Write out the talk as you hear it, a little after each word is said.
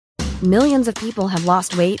Millions of people have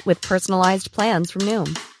lost weight with personalized plans from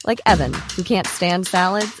Noom. Like Evan, who can't stand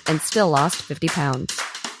salads and still lost 50 pounds.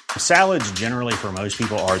 Salads generally for most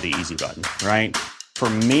people are the easy button, right? For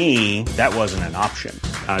me, that wasn't an option.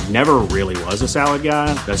 I never really was a salad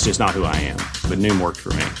guy. That's just not who I am. But Noom worked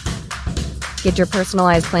for me. Get your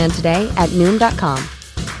personalized plan today at Noom.com.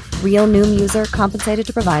 Real Noom user compensated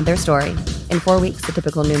to provide their story. In 4 weeks, the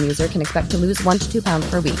typical Noom user can expect to lose 1 to 2 pounds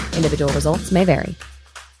per week. Individual results may vary.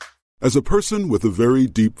 As a person with a very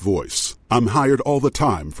deep voice, I'm hired all the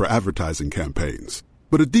time for advertising campaigns.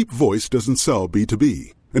 But a deep voice doesn't sell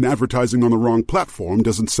B2B, and advertising on the wrong platform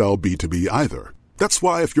doesn't sell B2B either. That's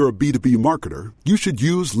why if you're a B2B marketer, you should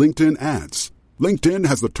use LinkedIn ads. LinkedIn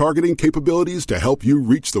has the targeting capabilities to help you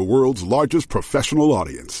reach the world's largest professional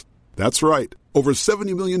audience. That's right, over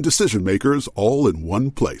 70 million decision makers all in one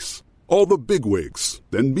place. All the big wigs,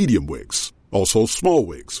 then medium wigs, also small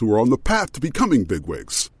wigs who are on the path to becoming big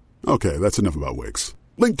wigs. Okay, that's enough about wigs.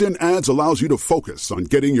 LinkedIn ads allows you to focus on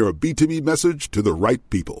getting your B2B message to the right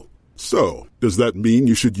people. So, does that mean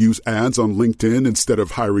you should use ads on LinkedIn instead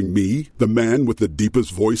of hiring me, the man with the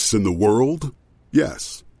deepest voice in the world?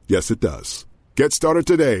 Yes. Yes, it does. Get started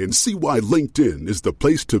today and see why LinkedIn is the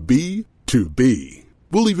place to be to be.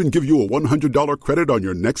 We'll even give you a $100 credit on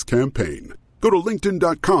your next campaign. Go to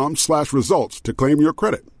linkedin.com/results to claim your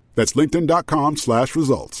credit. That's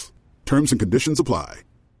linkedin.com/results. Terms and conditions apply.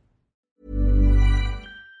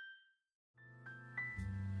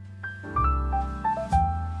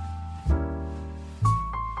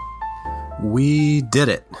 We did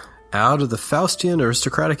it. Out of the Faustian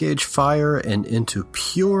aristocratic age fire and into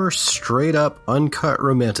pure, straight-up, uncut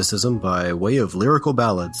romanticism by way of Lyrical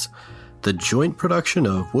Ballads, the joint production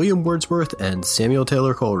of William Wordsworth and Samuel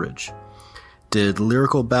Taylor Coleridge. Did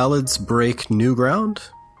Lyrical Ballads break new ground?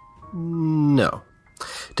 No.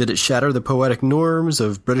 Did it shatter the poetic norms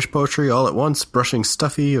of British poetry all at once, brushing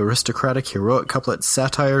stuffy, aristocratic, heroic couplet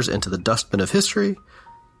satires into the dustbin of history?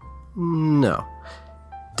 No.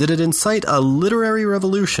 Did it incite a literary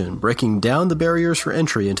revolution, breaking down the barriers for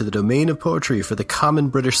entry into the domain of poetry for the common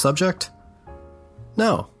British subject?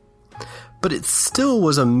 No. But it still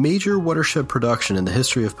was a major watershed production in the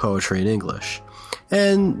history of poetry in English.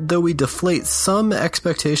 And though we deflate some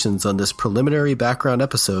expectations on this preliminary background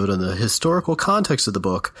episode on the historical context of the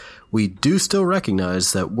book, we do still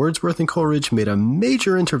recognize that Wordsworth and Coleridge made a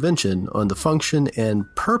major intervention on the function and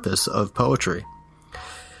purpose of poetry.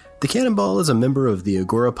 The Cannonball is a member of the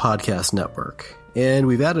Agora Podcast Network, and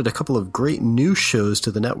we've added a couple of great new shows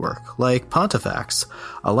to the network, like Pontifex,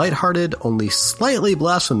 a lighthearted, only slightly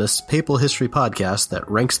blasphemous papal history podcast that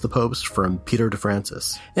ranks the popes from Peter to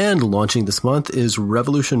Francis. And launching this month is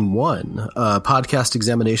Revolution 1, a podcast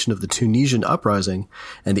examination of the Tunisian uprising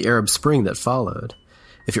and the Arab Spring that followed.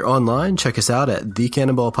 If you're online, check us out at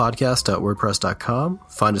thecannonballpodcast.wordpress.com,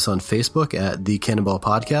 find us on Facebook at The Cannonball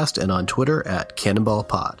Podcast, and on Twitter at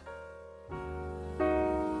CannonballPod.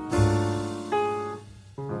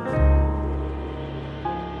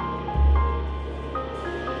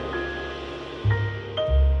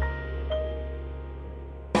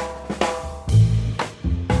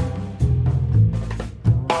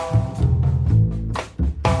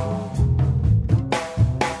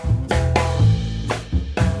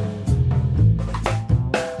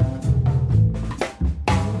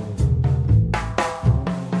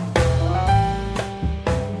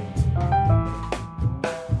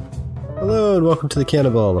 Welcome to the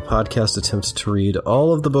Cannonball, a podcast attempt to read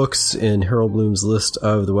all of the books in Harold Bloom's list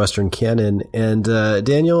of the Western canon. And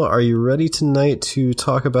Daniel, are you ready tonight to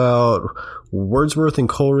talk about Wordsworth and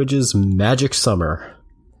Coleridge's Magic Summer?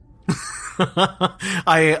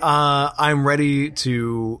 I'm ready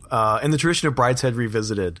to, in the tradition of Brideshead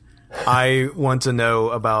Revisited, I want to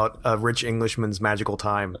know about a rich Englishman's magical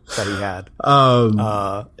time that he had.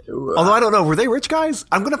 Although I don't know, were they rich guys?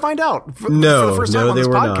 I'm going to find out for the first time on this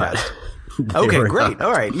podcast. Not. Okay, great. Not.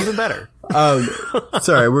 All right, even better.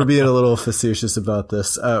 Sorry, we're being a little facetious about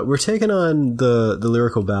this. We're taking on the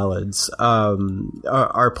Lyrical Ballads.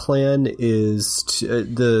 Our plan is to,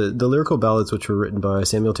 the Lyrical Ballads, which were written by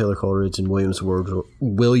Samuel Taylor Coleridge and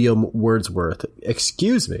William Wordsworth.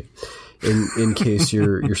 Excuse me, in case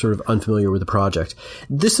you're sort of unfamiliar with the project.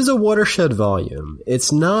 This is a watershed volume.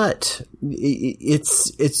 It's not.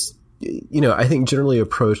 It's. You know, I think generally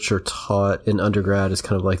approached or taught in undergrad as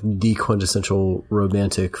kind of like the quintessential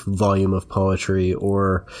romantic volume of poetry,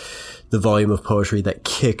 or the volume of poetry that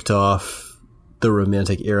kicked off the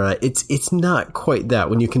Romantic era. It's not quite that.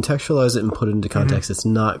 When you contextualize it and put it into context, it's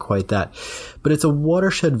not quite that. But it's a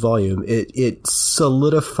watershed volume. It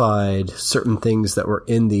solidified certain things that were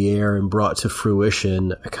in the air and brought to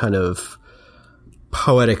fruition a kind of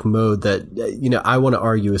poetic mode that, I want to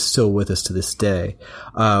argue is still with us to this day.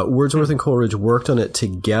 Wordsworth and Coleridge worked on it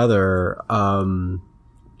together,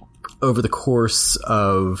 over the course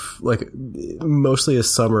of mostly a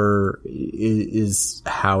summer is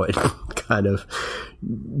how it kind of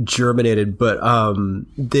germinated. But,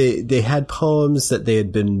 they had poems that they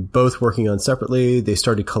had been both working on separately. They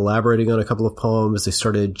started collaborating on a couple of poems. They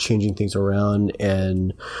started changing things around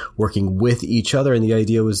and working with each other. And the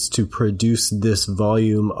idea was to produce this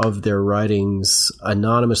volume of their writings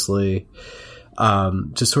anonymously,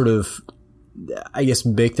 to sort of, I guess,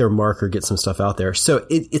 make their mark or get some stuff out there. So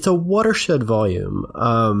it's a watershed volume.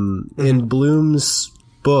 In Bloom's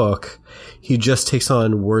book, he just takes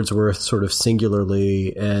on Wordsworth sort of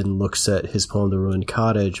singularly and looks at his poem, The Ruined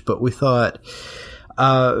Cottage. But we thought,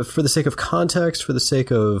 for the sake of context, for the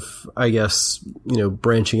sake of, I guess,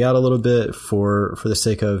 branching out a little bit, for the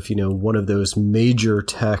sake of, one of those major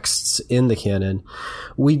texts in the canon,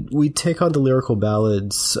 we take on the Lyrical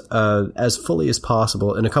Ballads, as fully as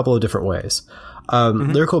possible in a couple of different ways.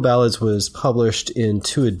 Lyrical Ballads was published in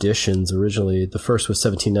 2 editions originally. The first was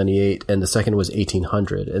 1798 and the second was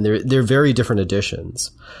 1800. And they're very different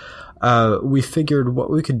editions. We figured what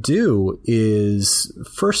we could do is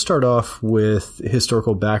first start off with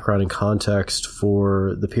historical background and context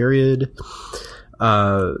for the period,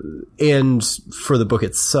 and for the book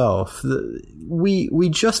itself. We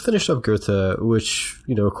just finished up Goethe, which,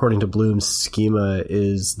 according to Bloom's schema,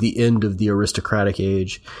 is the end of the aristocratic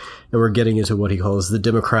age, and we're getting into what he calls the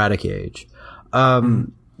democratic age.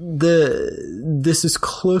 This is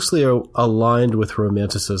closely aligned with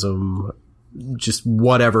Romanticism, just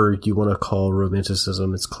whatever you want to call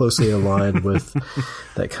Romanticism. It's closely aligned with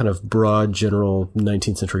that kind of broad, general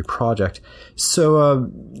 19th century project. So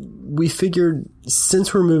we figured,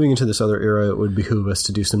 since we're moving into this other era, it would behoove us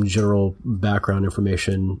to do some general background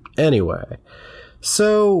information anyway.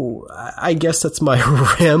 So I guess that's my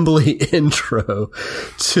rambly intro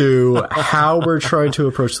to how we're trying to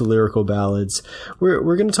approach the Lyrical Ballads.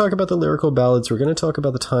 We're going to talk about the Lyrical Ballads. We're going to talk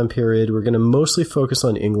about the time period. We're going to mostly focus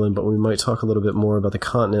on England, but we might talk a little bit more about the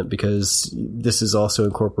continent, because this is also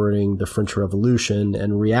incorporating the French Revolution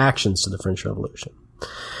and reactions to the French Revolution.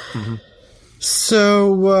 Mm-hmm.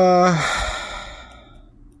 So,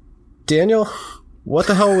 Daniel, what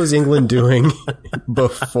the hell was England doing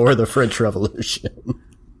before the French Revolution?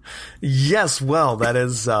 Yes, well, that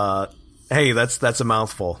is, hey, that's a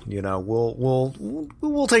mouthful.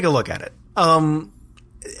 We'll take a look at it.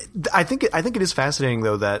 I think it is fascinating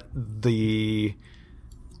though that and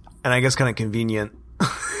I guess kind of convenient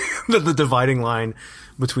that the dividing line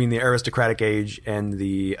between the aristocratic age and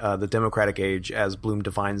the democratic age, as Bloom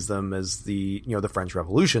defines them, as the French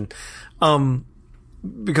Revolution.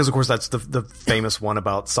 Because of course that's the famous one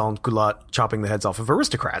about sans-culottes chopping the heads off of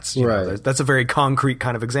aristocrats. Right. That's a very concrete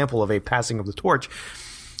kind of example of a passing of the torch.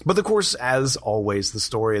 But of course, as always, the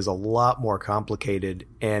story is a lot more complicated,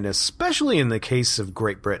 and especially in the case of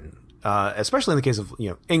Great Britain, especially in the case of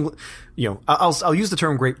England. I'll use the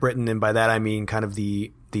term Great Britain, and by that I mean kind of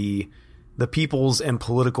the peoples and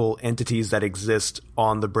political entities that exist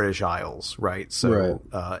on the British Isles, right? So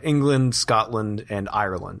England, Scotland, and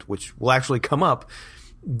Ireland, which will actually come up.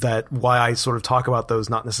 That why I sort of talk about those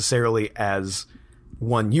not necessarily as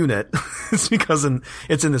one unit is because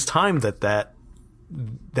it's in this time that the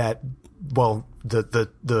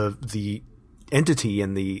entity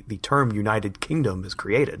and the term United Kingdom is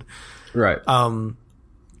created. Right.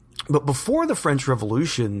 But before the French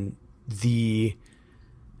Revolution, the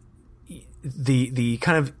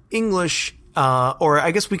kind of English, or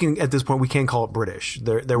I guess at this point we can call it British.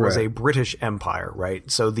 There was a British Empire,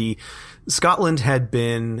 right? So Scotland had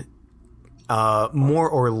been, more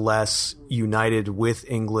or less united with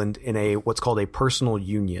England in what's called a personal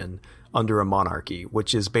union under a monarchy,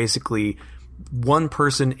 which is basically one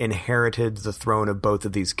person inherited the throne of both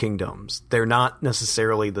of these kingdoms. They're not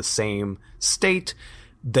necessarily the same state.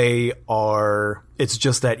 It's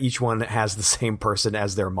just that each one has the same person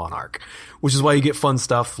as their monarch, which is why you get fun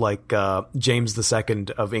stuff like James II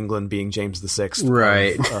of England being James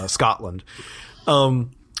VI of Scotland.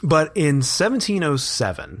 But in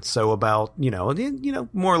 1707, so about,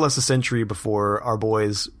 more or less a century before our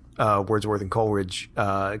boys Wordsworth and Coleridge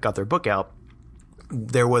got their book out,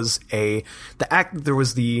 there was the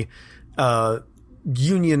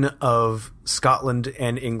union of Scotland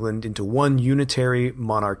and England into one unitary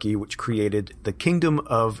monarchy, which created the Kingdom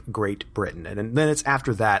of Great Britain. And then it's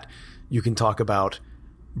after that you can talk about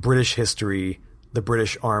British history, the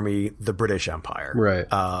British Army, the British Empire. Right.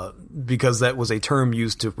 Because that was a term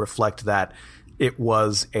used to reflect that it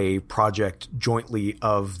was a project jointly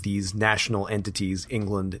of these national entities,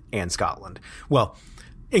 England and Scotland. Well,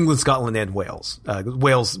 England, Scotland, and Wales.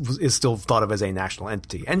 Wales is still thought of as a national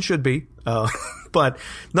entity and should be, but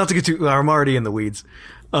not to get too. I'm already in the weeds.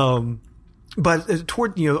 But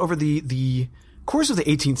toward over the course of the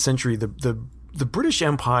 18th century, the British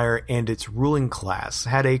Empire and its ruling class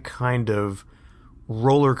had a kind of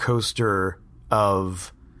roller coaster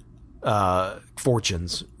of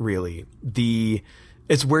fortunes. Really,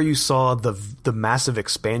 it's where you saw the massive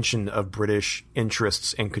expansion of British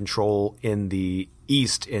interests and control in the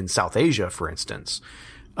East, in South Asia, for instance.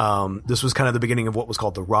 This was kind of the beginning of what was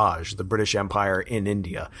called the Raj, the British Empire in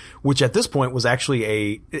India, which at this point was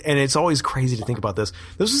actually and it's always crazy to think about this.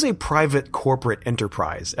 This was a private corporate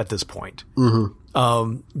enterprise at this point.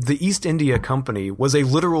 Mm-hmm. The East India Company was a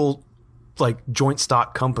literal joint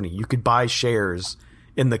stock company. You could buy shares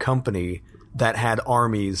in the company that had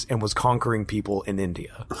armies and was conquering people in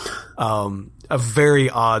India. A very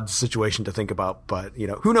odd situation to think about, but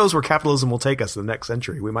who knows where capitalism will take us in the next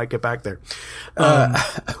century? We might get back there.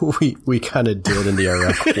 We kind of did in the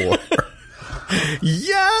Iraq War.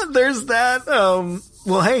 Yeah, there's that.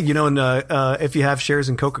 Well, hey, if you have shares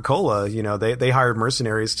in Coca-Cola, they hired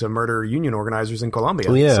mercenaries to murder union organizers in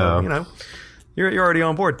Colombia. Yeah. So, you're already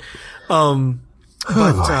on board. But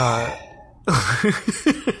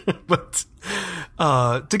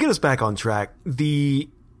to get us back on track,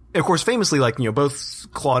 of course, famously, both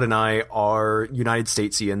Claude and I are United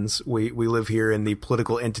Statesians. We live here in the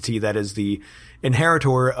political entity that is the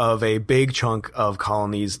inheritor of a big chunk of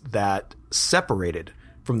colonies that separated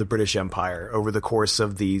from the British Empire over the course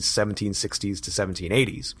of the 1760s to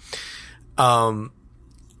 1780s.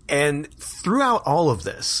 And throughout all of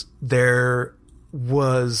this, there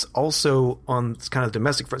was also on kind of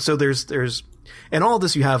domestic front. So there's and all of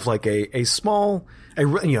this, you have a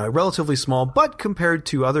relatively small, but compared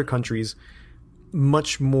to other countries,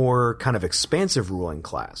 much more kind of expansive ruling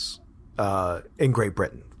class in Great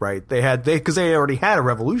Britain, right? Because they already had a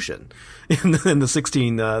revolution in the mid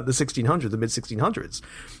 1600s,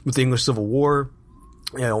 with the English Civil War,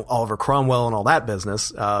 Oliver Cromwell and all that business.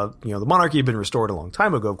 The monarchy had been restored a long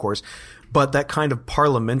time ago, of course, but that kind of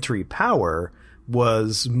parliamentary power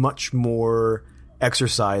was much more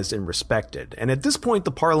exercised and respected. And at this point,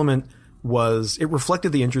 the parliament it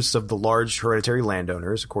reflected the interests of the large hereditary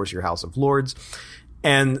landowners, of course, your House of Lords.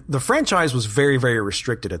 And the franchise was very, very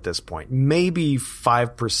restricted at this point. Maybe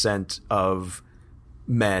 5% of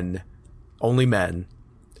only men,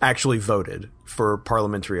 actually voted for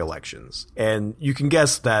parliamentary elections. And you can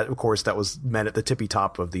guess that, of course, that was men at the tippy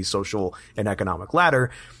top of the social and economic ladder.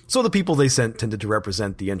 So the people they sent tended to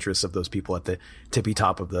represent the interests of those people at the tippy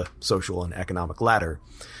top of the social and economic ladder.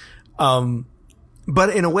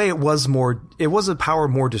 But in a way, it was a power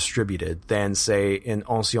more distributed than, say, in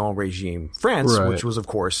Ancien Regime France, right, which was, of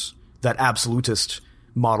course, that absolutist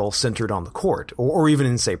model centered on the court, or even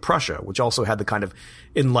in, say, Prussia, which also had the kind of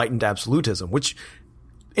enlightened absolutism, which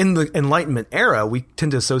in the Enlightenment era, we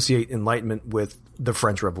tend to associate Enlightenment with the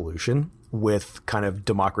French Revolution, with kind of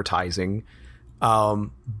democratizing.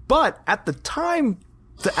 But at the time,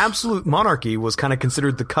 the absolute monarchy was kind of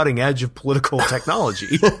considered the cutting edge of political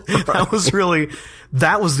technology.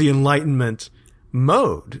 That was the Enlightenment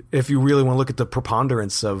mode, if you really want to look at the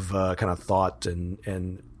preponderance of kind of thought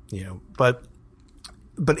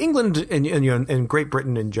but England and Great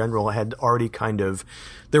Britain in general had already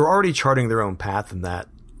they were already charting their own path in that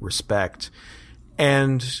respect.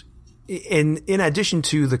 And in addition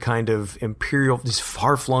to the kind of these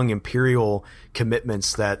far-flung imperial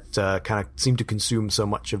commitments that kind of seem to consume so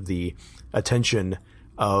much of the attention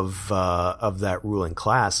of that ruling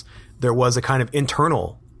class, there was a kind of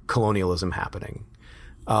internal colonialism happening,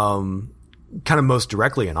 kind of most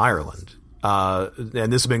directly in Ireland. And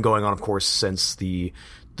this has been going on, of course, since the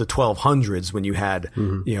 1200s, when you had,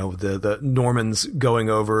 the Normans going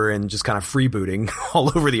over and just kind of freebooting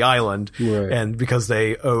all over the island. Right. And because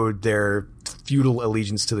they owed their feudal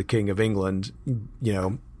allegiance to the King of England,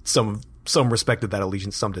 some respected that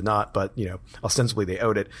allegiance, some did not, but, ostensibly they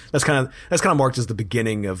owed it. That's kind of marked as the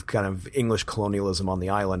beginning of kind of English colonialism on the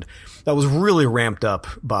island. That was really ramped up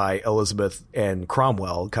by Elizabeth and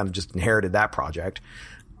Cromwell, kind of just inherited that project.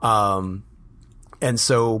 And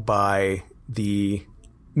so by the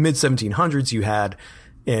mid-1700s, you had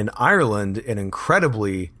in Ireland an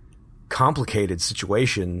incredibly complicated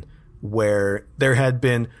situation where there had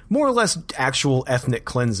been more or less actual ethnic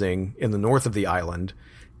cleansing in the north of the island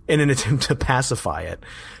in an attempt to pacify it.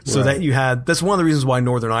 So right. That's one of the reasons why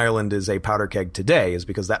Northern Ireland is a powder keg today, is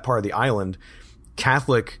because that part of the island,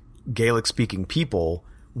 Catholic Gaelic-speaking people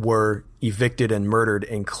were evicted and murdered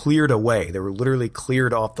and cleared away. They were literally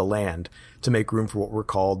cleared off the land to make room for what were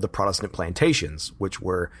called the Protestant plantations, which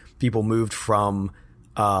were people moved from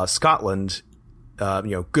Scotland,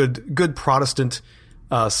 good Protestant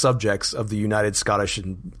subjects of the United Scottish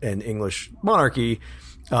and English monarchy,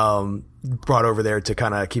 brought over there to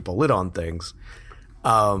kind of keep a lid on things.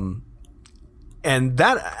 And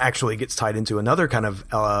that actually gets tied into another kind of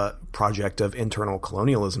project of internal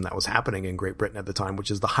colonialism that was happening in Great Britain at the time, which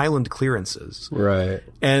is the Highland clearances. Right.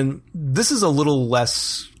 And this is a little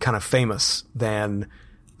less kind of famous than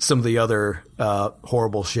some of the other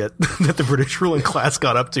horrible shit that the British ruling class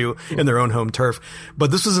got up to in their own home turf. But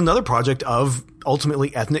this was another project of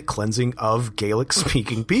ultimately ethnic cleansing of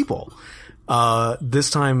Gaelic-speaking people. This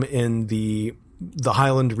time in the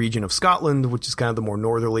Highland region of Scotland, which is kind of the more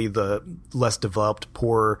northerly, the less developed,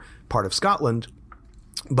 poor part of Scotland.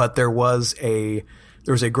 But there was a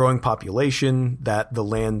growing population that the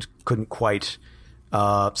land couldn't quite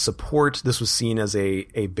support. This was seen as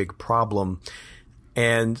a big problem.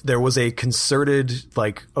 And there was a concerted,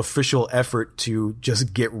 official effort to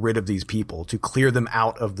just get rid of these people, to clear them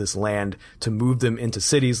out of this land, to move them into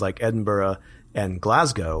cities like Edinburgh and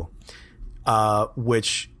Glasgow,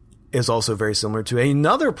 which is also very similar to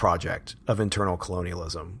another project of internal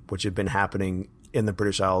colonialism, which had been happening in the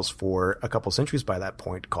British Isles for a couple centuries by that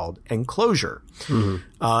point, called enclosure. Mm-hmm.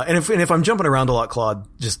 And if I'm jumping around a lot, Claude,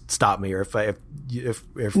 just stop me. Or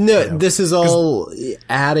if no, this is all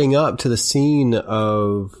adding up to the scene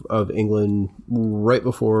of England right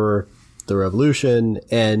before the revolution,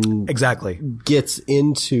 and exactly gets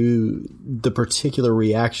into the particular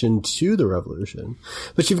reaction to the revolution.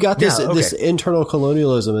 But you've got this internal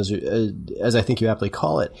colonialism, as I think you aptly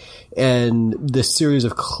call it, and this series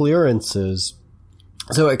of clearances.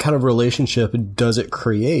 So what kind of relationship does it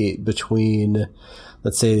create between,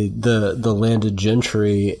 let's say, the landed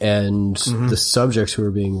gentry and the subjects who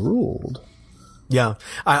are being ruled? Yeah.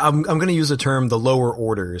 I'm going to use the term the lower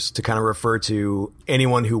orders to kind of refer to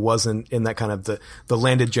anyone who wasn't in that kind of the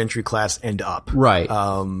landed gentry class and up. Right.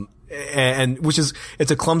 And which is,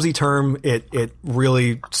 it's a clumsy term. It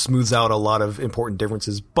really smooths out a lot of important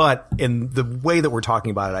differences, but in the way that we're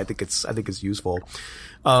talking about it, I think it's useful.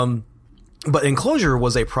 But enclosure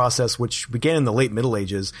was a process which began in the late Middle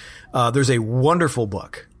Ages. There's a wonderful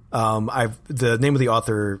book. The name of the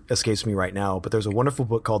author escapes me right now, but there's a wonderful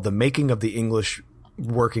book called The Making of the English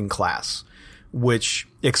Working Class, which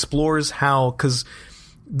explores how, cause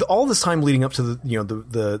all this time leading up to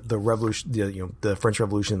the revolution, the French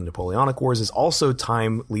Revolution and the Napoleonic Wars is also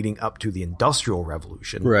time leading up to the Industrial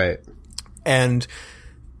Revolution. Right. And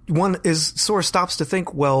one sort of stops to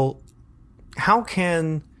think, well, how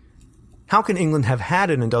can England have had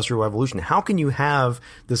an industrial revolution? How can you have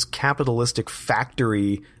this capitalistic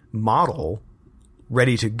factory model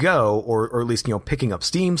ready to go, or at least, picking up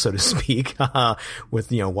steam, so to speak,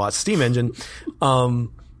 with, Watt's steam engine,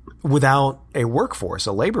 without a workforce,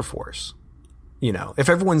 a labor force? If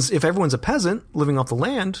everyone's a peasant living off the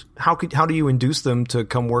land, how do you induce them to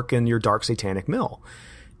come work in your dark satanic mill?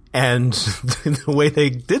 And the way they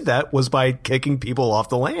did that was by kicking people off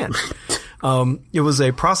the land. It was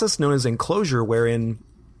a process known as enclosure, wherein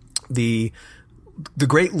the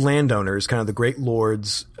great landowners, kind of the great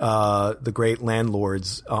lords, the great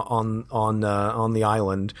landlords on the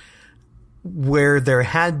island, where there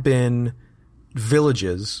had been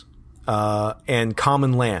villages and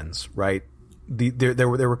common lands, right? There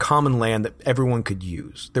were common land that everyone could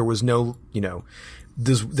use. There was no,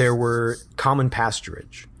 there were common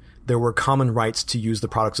pasturage. There were common rights to use the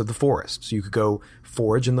products of the forest. So you could go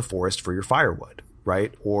forage in the forest for your firewood,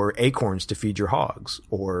 right? Or acorns to feed your hogs,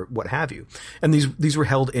 or what have you. And these were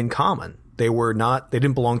held in common. They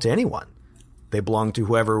didn't belong to anyone. They belonged to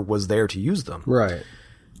whoever was there to use them. Right.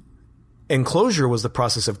 Enclosure was the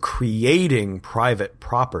process of creating private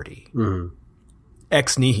property. Mm-hmm.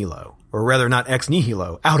 Ex nihilo, or rather not ex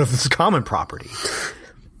nihilo, out of this common property.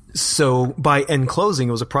 So by enclosing,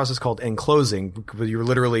 it was a process called enclosing. You're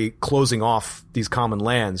literally closing off these common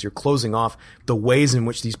lands. You're closing off the ways in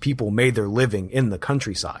which these people made their living in the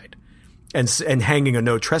countryside, and hanging a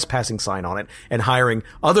no trespassing sign on it, and hiring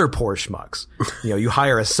other poor schmucks. You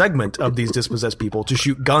hire a segment of these dispossessed people to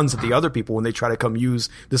shoot guns at the other people when they try to come use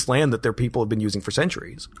this land that their people have been using for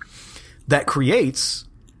centuries. That creates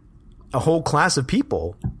a whole class of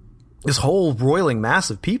people, this whole roiling mass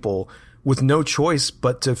of people, with no choice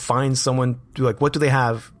but to find someone to, what do they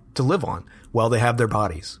have to live on? Well, they have their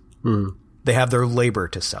bodies. Mm. They have their labor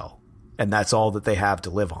to sell. And that's all that they have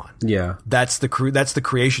to live on. Yeah. That's the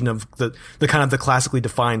creation of the kind of the classically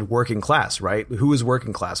defined working class, right? Who is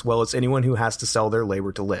working class? Well, it's anyone who has to sell their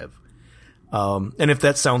labor to live. And if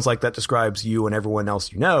that sounds like that describes you and everyone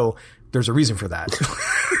else you know, there's a reason for that.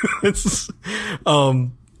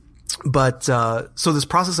 So this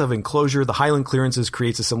process of enclosure, the Highland clearances,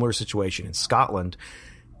 creates a similar situation in Scotland.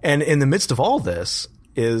 And in the midst of all this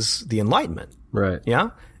is the Enlightenment. Right. Yeah.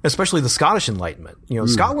 Especially the Scottish Enlightenment.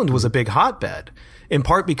 Scotland was a big hotbed, in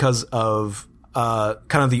part because of kind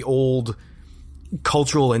of the old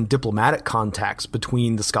cultural and diplomatic contacts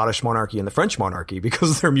between the Scottish monarchy and the French monarchy, because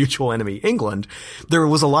of their mutual enemy, England. There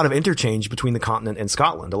was a lot of interchange between the continent and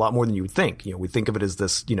Scotland, a lot more than you would think. We think of it as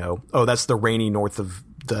this, oh, that's the rainy north of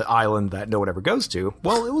the island that no one ever goes to.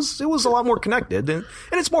 Well, it was a lot more connected, and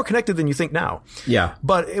it's more connected than you think now. Yeah.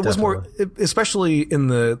 But it was more, especially in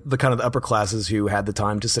the kind of the upper classes who had the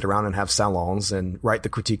time to sit around and have salons and write the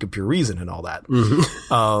Critique of Pure Reason and all that.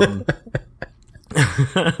 Mm-hmm.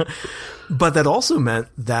 But that also meant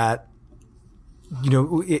that,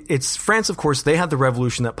 it's France, of course, they had the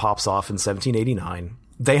revolution that pops off in 1789.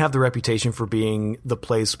 They have the reputation for being the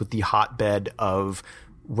place with the hotbed of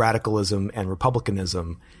radicalism and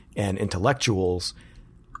republicanism and intellectuals.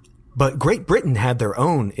 But Great Britain had their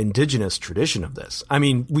own indigenous tradition of this. I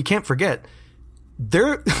mean, we can't forget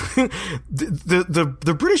the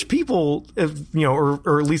British people,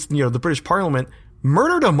 or at least, the British Parliament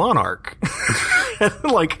murdered a monarch.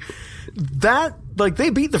 They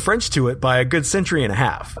beat the French to it by a good century and a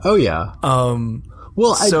half. Oh yeah. Sorry,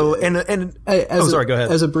 go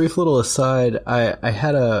ahead. As a brief little aside, I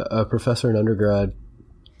had a professor in undergrad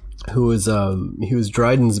who was he was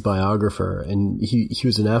Dryden's biographer, and he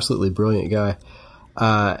was an absolutely brilliant guy.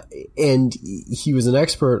 And he was an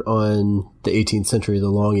expert on the 18th century, the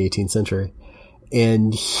long 18th century.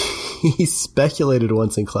 And he speculated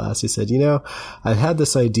once in class. He said, I've had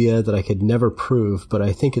this idea that I could never prove, but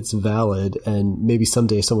I think it's valid, and maybe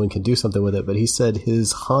someday someone can do something with it. But he said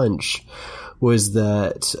his hunch was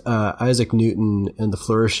that Isaac Newton and the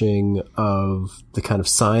flourishing of the kind of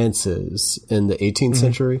sciences in the 18th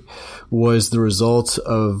century was the result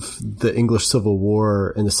of the English Civil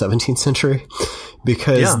War in the 17th century,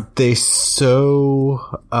 because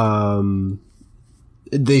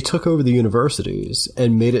they took over the universities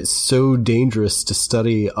and made it so dangerous to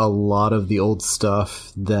study a lot of the old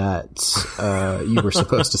stuff that you were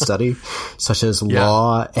supposed to study, such as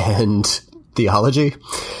law and theology.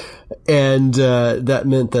 And that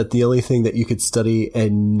meant that the only thing that you could study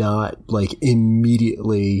and not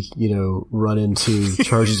immediately, run into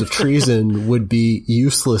charges of treason would be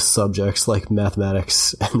useless subjects like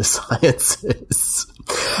mathematics and the sciences.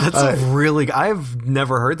 That's I've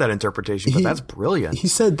never heard that interpretation, but that's brilliant. He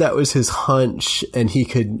said that was his hunch, and he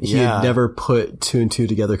had never put two and two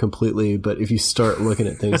together completely. But if you start looking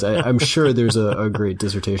at things, I'm sure there's a great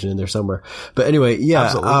dissertation in there somewhere. But anyway, you're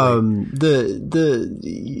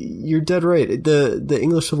dead right. The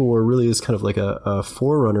English Civil War really is kind of like a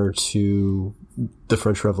forerunner to the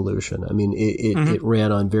French Revolution. I mean, it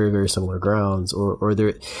ran on very, very similar grounds, or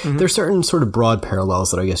there's certain sort of broad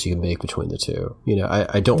parallels that I guess you can make between the two.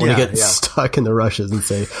 I don't want to get stuck in the rushes and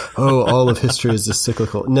say, oh, all of history is just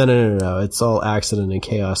cyclical. No. It's all accident and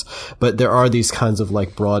chaos. But there are these kinds of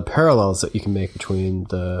broad parallels that you can make between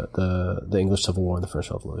the English Civil War and the French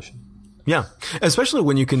Revolution. Yeah. Especially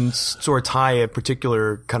when you can sort of tie a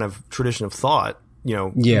particular kind of tradition of thought,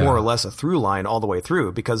 more or less a through line all the way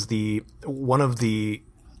through, because one of the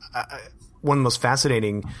most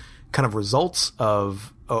fascinating kind of results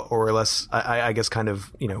of, or less, I guess kind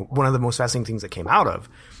of, one of the most fascinating things that came out of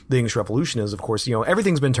the English Revolution is, of course,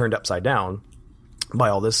 everything's been turned upside down by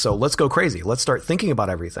all this. So let's go crazy. Let's start thinking about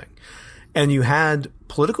everything. And you had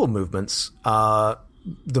political movements,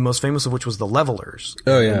 the most famous of which was the Levelers.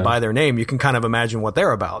 Oh yeah. And by their name, you can kind of imagine what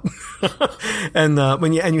they're about. And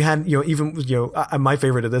you had, my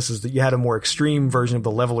favorite of this is that you had a more extreme version of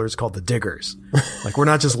the Levelers called the Diggers. We're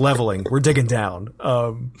not just leveling, we're digging down.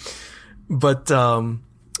 But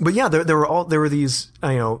yeah, there were these,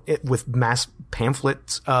 with mass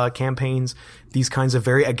pamphlet, campaigns, these kinds of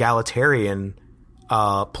very egalitarian,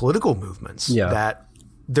 political movements that,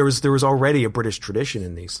 there was already a British tradition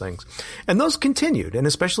in these things, and those continued. And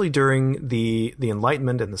especially during the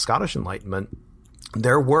Enlightenment and the Scottish Enlightenment,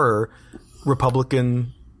 there were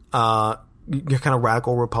Republican, kind of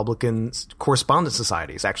radical Republican correspondence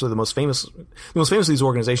societies. Actually, the most famous of these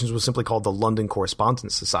organizations was simply called the London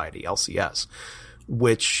Correspondence Society, LCS,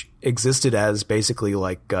 which existed as basically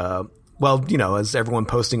as everyone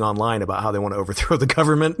posting online about how they want to overthrow the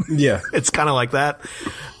government. Yeah. It's kind of like that.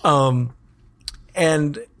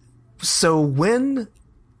 And so when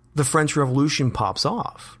the French Revolution pops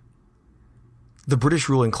off, the British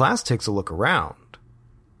ruling class takes a look around,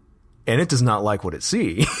 and it does not like what it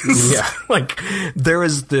sees. Yeah. There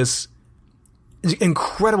is this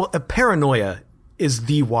incredible. Paranoia is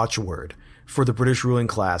the watchword for the British ruling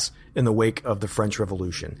class in the wake of the French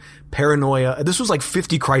Revolution. Paranoia. This was like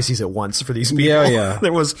 50 crises at once for these people. Yeah.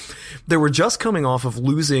 They were just coming off of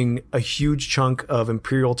losing a huge chunk of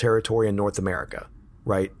imperial territory in North America,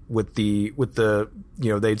 right? With the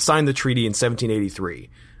they'd signed the treaty in 1783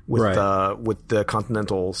 with the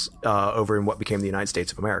Continentals over in what became the United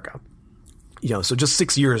States of America. So just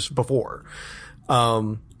 6 years before.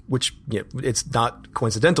 Which it's not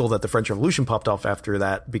coincidental that the French Revolution popped off after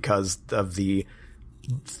that because of the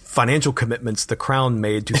financial commitments the crown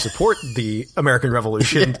made to support the American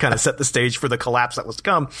Revolution. Kind of set the stage for the collapse that was to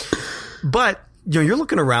come. But you're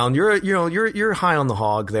looking around, you're high on the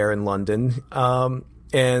hog there in London,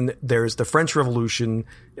 and there's the French Revolution.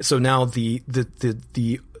 So now the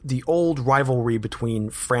old rivalry between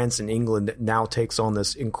France and England now takes on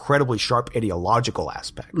this incredibly sharp ideological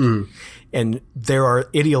aspect. And there are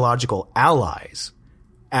ideological allies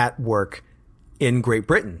at work in Great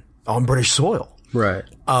Britain on British soil. Right.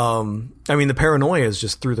 The paranoia is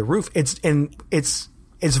just through the roof.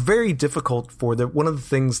 It's very difficult for one of the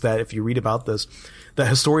things that if you read about this, that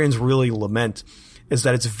historians really lament is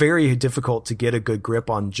that it's very difficult to get a good grip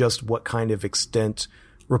on just what kind of extent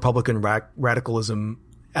Republican radicalism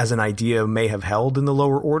as an idea may have held in the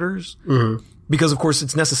lower orders. Mm-hmm. Because, of course,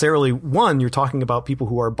 it's necessarily, you're talking about people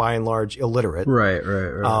who are by and large illiterate. Right.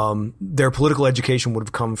 Their political education would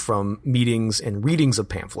have come from meetings and readings of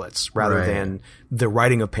pamphlets rather than the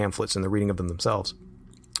writing of pamphlets and the reading of them themselves.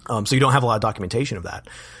 So you don't have a lot of documentation of that.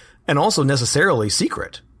 And also necessarily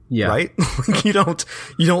secret. Yeah. Right? You don't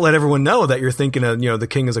let everyone know that you're thinking of, the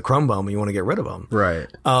king is a crumb bum and you want to get rid of him. Right.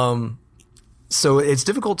 So it's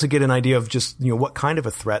difficult to get an idea of just, what kind of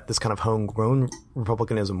a threat this kind of homegrown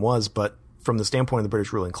republicanism was, but from the standpoint of the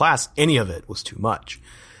British ruling class, any of it was too much.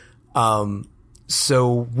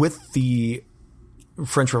 So with the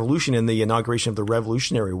French Revolution and the inauguration of the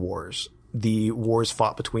Revolutionary Wars, the wars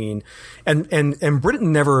fought between, and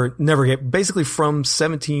Britain never get, basically from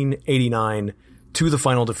 1789 to the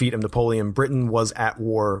final defeat of Napoleon, Britain was at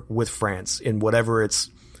war with France in whatever its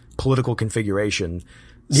political configuration.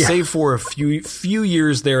 Yeah. Save for a few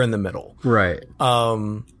years there in the middle. Right.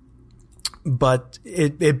 But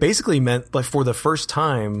it basically meant like for the first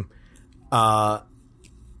time, the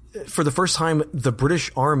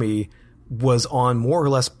British Army was on more or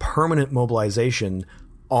less permanent mobilization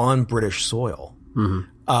on British soil.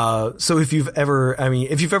 Mm-hmm. So if you've ever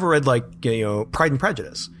read like, Pride and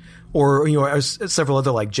Prejudice, or, several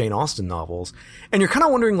other like Jane Austen novels, and you're kind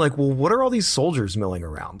of wondering like, well, what are all these soldiers milling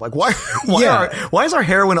around? Like, why is our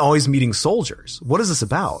heroine always meeting soldiers? What is this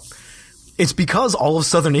about? It's because all of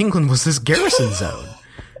southern England was this garrison zone.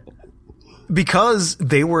 Because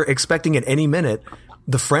they were expecting at any minute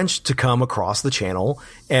the French to come across the channel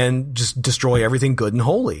and just destroy everything good and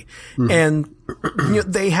holy. Mm-hmm. And,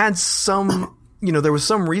 they had some, there was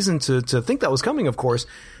some reason to think that was coming, of course,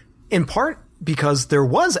 in part because there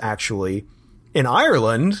was actually in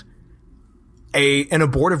Ireland an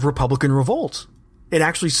abortive Republican revolt. It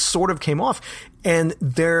actually sort of came off, and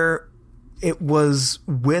it was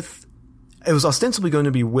ostensibly going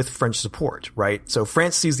to be with French support, right? So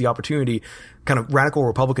France sees the opportunity. Kind of radical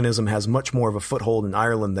republicanism has much more of a foothold in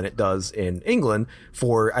Ireland than it does in England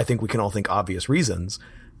for, I think we can all think, obvious reasons.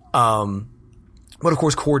 But of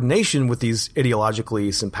course, coordination with these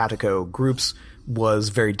ideologically simpatico groups was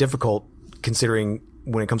very difficult, considering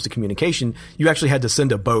when it comes to communication, you actually had to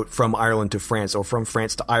send a boat from Ireland to France or from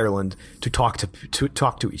France to Ireland to talk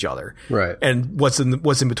to each other. Right. And what's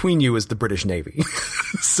in between you is the British Navy.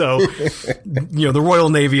 So, the Royal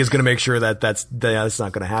Navy is going to make sure that that's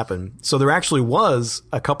not going to happen. So there actually was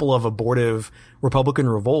a couple of abortive Republican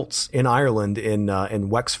revolts in Ireland, in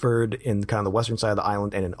Wexford, in kind of the western side of the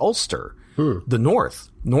island, and in Ulster, the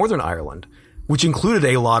northern Ireland, which included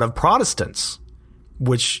a lot of Protestants,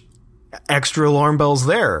 which extra alarm bells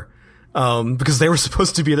there, because they were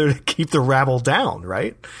supposed to be there to keep the rabble down,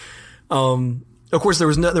 right? Of course, there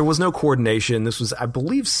was no coordination. This was, I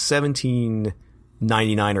believe,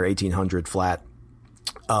 1799 or 1800 flat,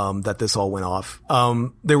 that this all went off.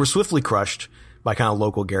 They were swiftly crushed by kind of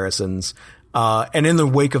local garrisons. And in the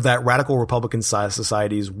wake of that, radical Republican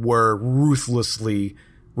societies were ruthlessly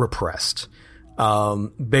repressed.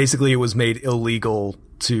 Basically, it was made illegal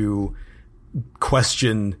to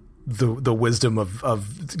question the wisdom of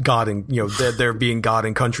God and, there being God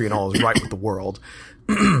and country and all is right with the world.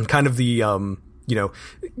 Kind of the,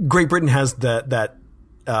 Great Britain has the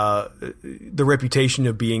reputation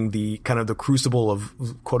of being the kind of the crucible of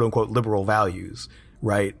quote unquote liberal values,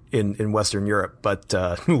 right? In Western Europe, but,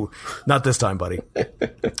 not this time, buddy.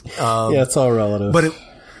 Yeah, it's all relative. But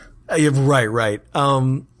Right.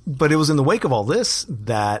 But it was in the wake of all this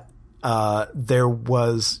that there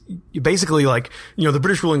was basically the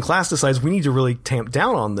British ruling class decides we need to really tamp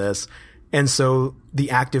down on this. And so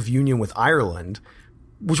the Act of Union with Ireland,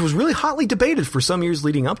 which was really hotly debated for some years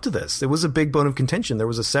leading up to this, it was a big bone of contention. There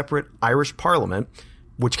was a separate Irish parliament,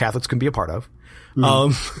 which Catholics can be a part of,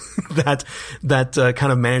 that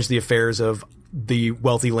kind of managed the affairs of the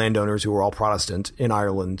wealthy landowners who were all Protestant in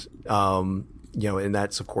Ireland. And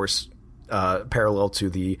that's of course parallel to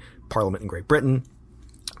the Parliament in Great Britain.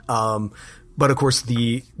 But of course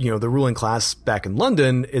the ruling class back in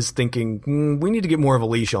London is thinking, we need to get more of a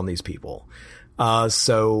leash on these people.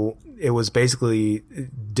 So it was basically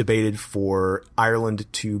debated for Ireland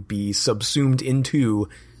to be subsumed into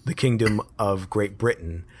the Kingdom of Great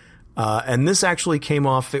Britain. And this actually came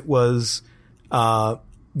off, it was,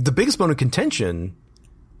 the biggest bone of contention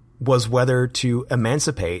was whether to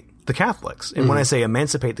emancipate the Catholics. And when I say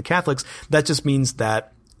emancipate the Catholics, that just means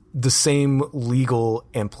that the same legal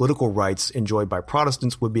and political rights enjoyed by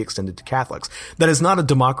Protestants would be extended to Catholics. That is not a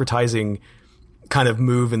democratizing kind of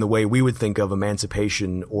move in the way we would think of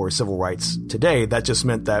emancipation or civil rights today. That just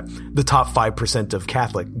meant that the top 5% of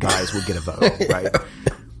Catholic guys would get a vote, right?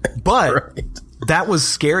 But that was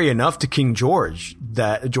scary enough to King George III,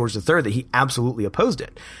 that he absolutely opposed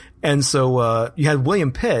it. And so you had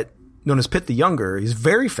William Pitt, known as Pitt the Younger. He's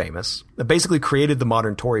very famous. That basically created the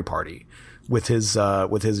modern Tory party with his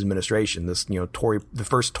administration. This the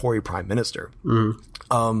first Tory prime minister.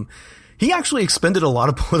 He actually expended a lot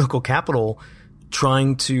of political capital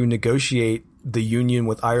trying to negotiate the union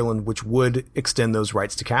with Ireland, which would extend those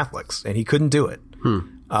rights to Catholics, and he couldn't do it.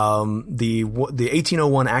 The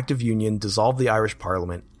 1801 Act of Union dissolved the Irish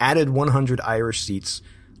Parliament, added 100 Irish seats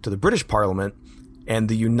to the British Parliament, and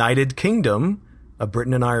the United Kingdom of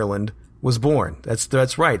Britain and Ireland was born.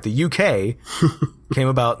 That's right. The UK came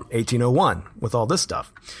about 1801 with all this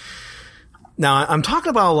stuff. Now I'm talking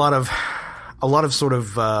about a lot of sort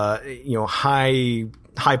of high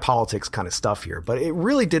politics kind of stuff here, but it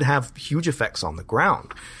really did have huge effects on the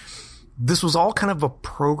ground. This was all kind of a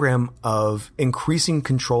program of increasing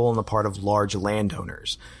control on the part of large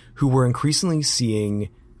landowners who were increasingly seeing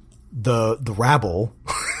the rabble,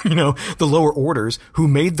 the lower orders who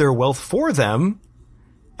made their wealth for them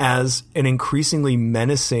as an increasingly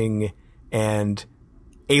menacing and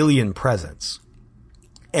alien presence.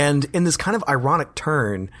 And in this kind of ironic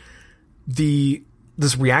turn,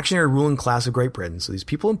 this reactionary ruling class of Great Britain, so these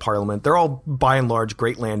people in Parliament, they're all by and large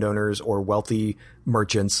great landowners or wealthy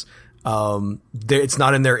merchants. It's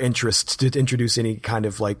not in their interest to introduce any kind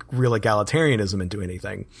of real egalitarianism into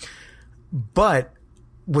anything. But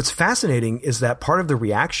what's fascinating is that part of the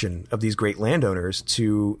reaction of these great landowners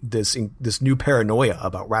to this new paranoia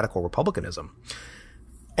about radical republicanism,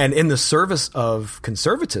 and in the service of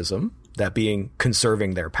conservatism, that being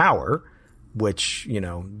conserving their power, which,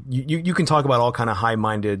 you can talk about all kind of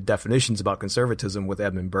high-minded definitions about conservatism with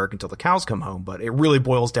Edmund Burke until the cows come home, but it really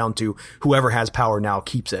boils down to whoever has power now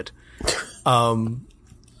keeps it.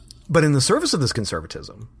 But in the service of this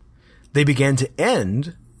conservatism, they began to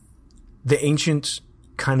end the ancient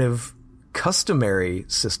kind of customary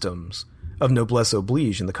systems of noblesse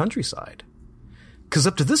oblige in the countryside. Because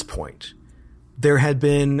up to this point, there had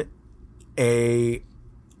been an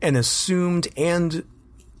assumed and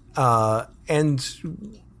not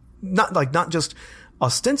just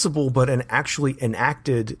ostensible, but an actually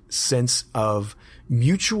enacted sense of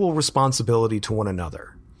mutual responsibility to one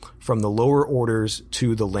another, from the lower orders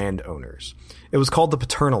to the landowners. It was called the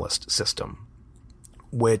paternalist system,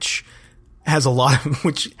 which has a lot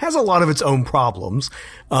of its own problems.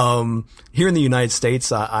 Here in the United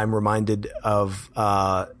States, I'm reminded of,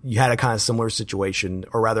 you had a kind of similar situation,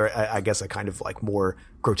 or rather, I guess a kind of more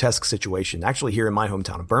grotesque situation, actually here in my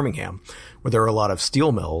hometown of Birmingham, where there are a lot of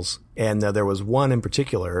steel mills. And there was one in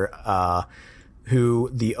particular, who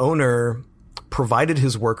the owner provided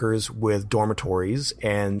his workers with dormitories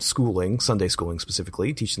and schooling, Sunday schooling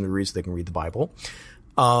specifically, teaching them to read so they can read the Bible.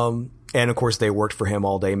 And of course they worked for him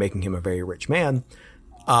all day, making him a very rich man.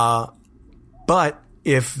 But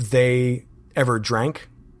if they ever drank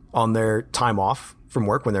on their time off from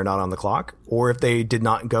work when they're not on the clock, or if they did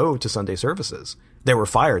not go to Sunday services, they were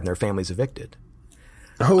fired and their families evicted.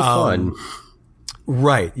 Oh, fun.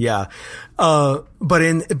 Right. Yeah. But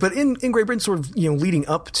in Great Britain, sort of, leading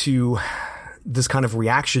up to this kind of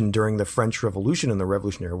reaction during the French Revolution and the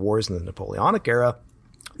Revolutionary Wars and the Napoleonic era,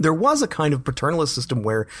 there was a kind of paternalist system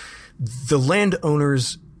where the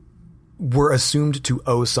landowners were assumed to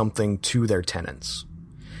owe something to their tenants.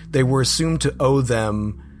 They were assumed to owe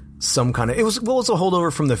them some kind of, it was a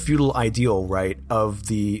holdover from the feudal ideal, right? Of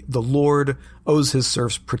the lord owes his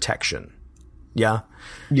serfs protection. Yeah.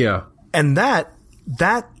 Yeah. And that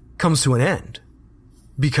comes to an end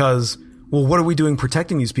because, well, what are we doing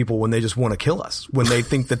protecting these people when they just want to kill us, when they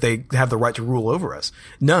think that they have the right to rule over us?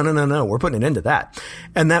 No. We're putting an end to that.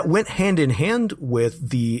 And that went hand in hand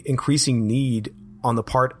with the increasing need on the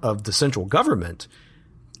part of the central government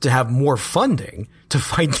to have more funding to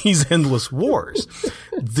fight these endless wars.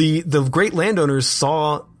 The great landowners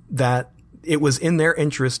saw that it was in their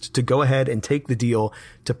interest to go ahead and take the deal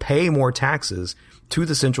to pay more taxes to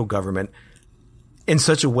the central government in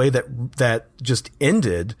such a way that just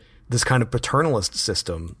ended this kind of paternalist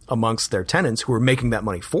system amongst their tenants who were making that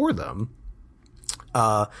money for them,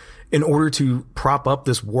 in order to prop up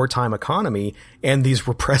this wartime economy and these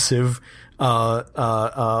repressive,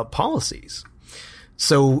 policies.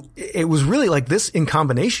 So it was really like this in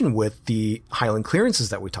combination with the Highland clearances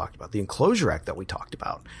that we talked about, the Enclosure Act that we talked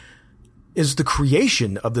about, is the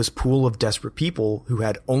creation of this pool of desperate people who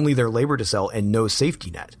had only their labor to sell and no safety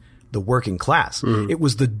net, the working class. It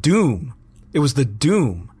was the doom. It was the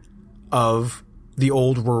doom of the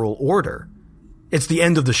old rural order. It's the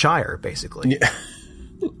end of the Shire, basically. Yeah.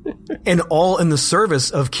 And all in the service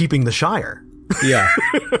of keeping the Shire. Yeah.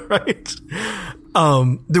 Right.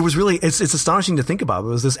 There was really, it's astonishing to think about. It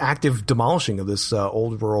was this active demolishing of this,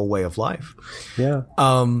 old rural way of life. Yeah.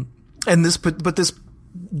 And this, but this,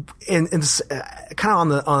 and this,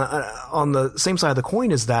 kind of on the same side of the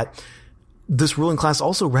coin is that this ruling class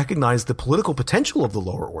also recognized the political potential of the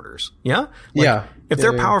lower orders. Yeah. Yeah. If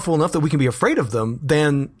they're powerful enough that we can be afraid of them,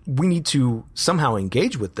 then we need to somehow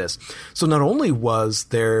engage with this. So not only was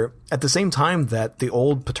there, at the same time that the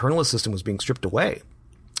old paternalist system was being stripped away,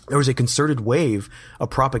 there was a concerted wave of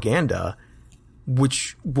propaganda,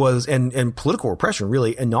 which was, and political repression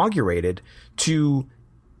really inaugurated to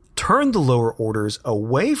turn the lower orders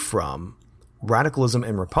away from radicalism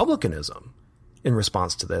and republicanism in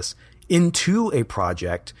response to this into a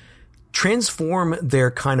project, transform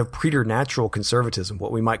their kind of preternatural conservatism,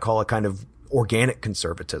 what we might call a kind of organic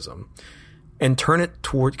conservatism, and turn it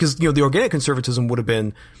toward, because, you know, the organic conservatism would have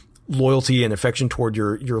been loyalty and affection toward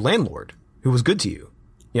your landlord who was good to you.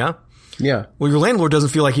 Yeah. Yeah. Well, your landlord doesn't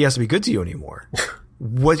feel like he has to be good to you anymore.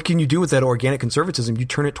 What can you do with that organic conservatism? You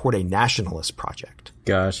turn it toward a nationalist project.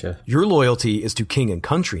 Gotcha. Your loyalty is to king and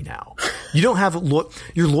country now. You don't have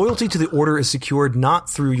your loyalty to the order is secured not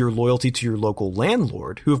through your loyalty to your local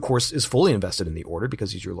landlord, who of course is fully invested in the order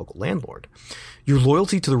because he's your local landlord. Your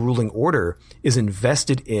loyalty to the ruling order is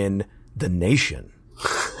invested in the nation,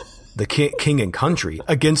 the king and country,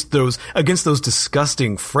 against those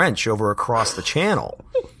disgusting French over across the channel,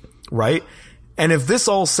 right? And if this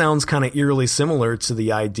all sounds kind of eerily similar to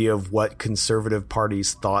the idea of what conservative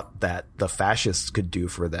parties thought that the fascists could do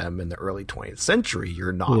for them in the early 20th century,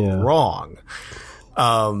 you're not wrong.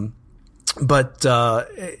 But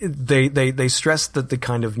they stressed that the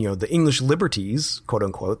kind of, you know, the English liberties, quote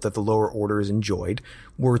unquote, that the lower orders enjoyed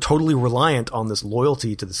were totally reliant on this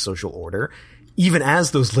loyalty to the social order. Even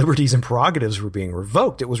as those liberties and prerogatives were being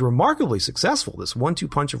revoked, it was remarkably successful, this 1-2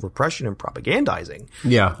 punch of repression and propagandizing.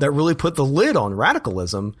 Yeah. That really put the lid on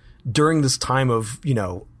radicalism during this time of, you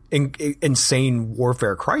know, insane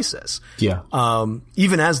warfare crisis. Yeah.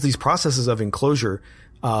 Even as these processes of enclosure,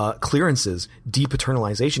 clearances,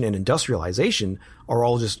 depaternalization, and industrialization are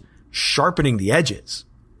all just sharpening the edges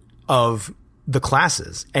of the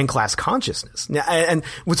classes and class consciousness. Now, and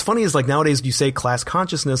what's funny is, like, nowadays you say class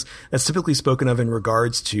consciousness, that's typically spoken of in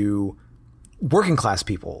regards to working class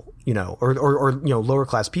people, you know, or you know, lower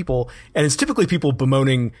class people, and it's typically people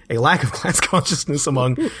bemoaning a lack of class consciousness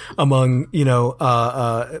among you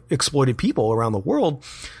know, exploited people around the world.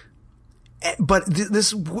 But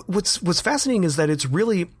what's fascinating is that it's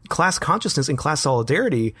really class consciousness and class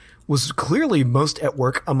solidarity was clearly most at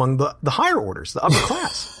work among the higher orders, the upper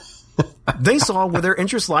class. They saw where their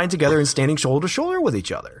interests lying together and standing shoulder to shoulder with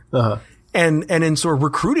each other, and in sort of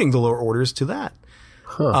recruiting the lower orders to that.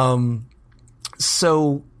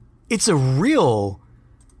 So it's a real,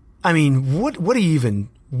 I mean, what do you even,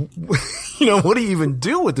 you know, what do you even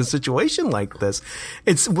do with a situation like this?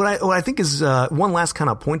 It's what I think is, one last kind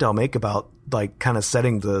of point I'll make about, like, kind of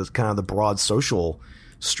setting the kind of the broad social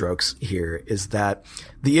strokes here is that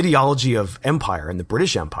the ideology of empire and the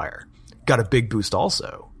British Empire got a big boost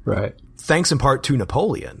also. Right. Thanks in part to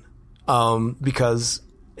Napoleon. Because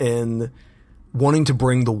in wanting to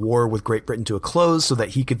bring the war with Great Britain to a close so that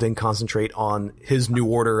he could then concentrate on his new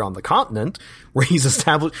order on the continent, where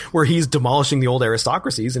he's demolishing the old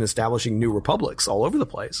aristocracies and establishing new republics all over the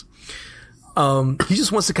place. He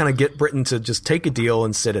just wants to kind of get Britain to just take a deal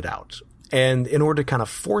and sit it out. And in order to kind of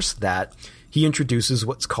force that, he introduces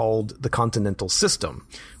what's called the Continental System,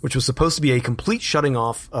 which was supposed to be a complete shutting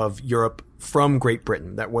off of Europe from Great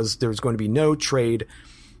Britain. There was going to be no trade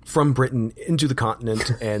from Britain into the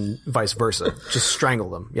continent and vice versa. Just strangle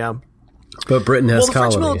them. Yeah. But Britain has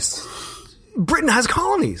colonies. Britain has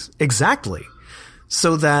colonies. Exactly.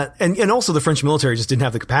 So that, and also the French military just didn't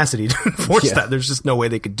have the capacity to enforce that. There's just no way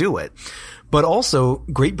they could do it. But also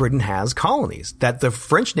Great Britain has colonies that the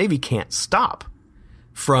French Navy can't stop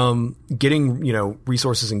from getting,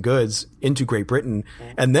 resources and goods into Great Britain.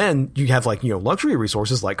 And then you have luxury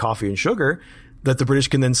resources like coffee and sugar that the British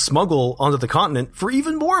can then smuggle onto the continent for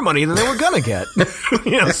even more money than they were going to get,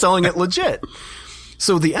 selling it legit.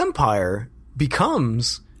 So the empire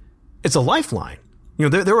it's a lifeline.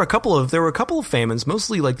 There were a couple of famines,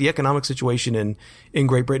 mostly like the economic situation in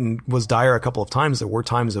Great Britain was dire a couple of times. There were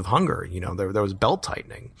times of hunger, there was belt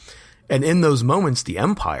tightening. And in those moments, the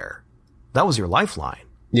empire, that was your lifeline.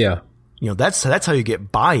 Yeah. That's how you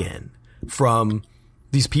get buy-in from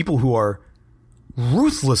these people who are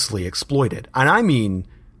ruthlessly exploited. And I mean,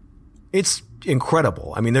 it's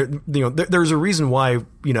incredible. I mean, there's a reason why,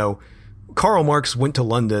 Karl Marx went to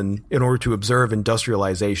London in order to observe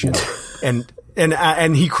industrialization and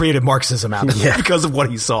he created Marxism out of it because of what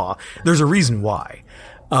he saw. There's a reason why.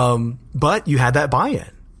 But you had that buy-in,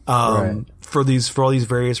 for all these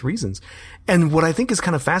various reasons. And what I think is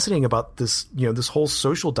kind of fascinating about this, this whole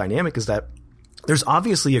social dynamic is that there's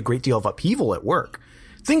obviously a great deal of upheaval at work.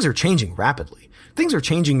 Things are changing rapidly. Things are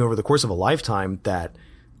changing over the course of a lifetime that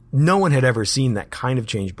no one had ever seen that kind of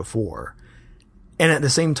change before. And at the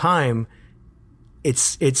same time,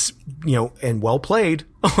 it's and well played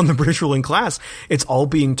on the British ruling class. It's all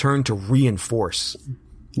being turned to reinforce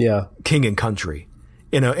king and country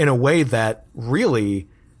in a way that really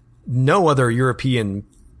no other European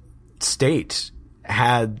state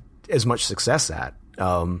had as much success at.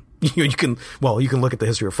 You can look at the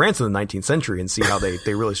history of France in the 19th century and see how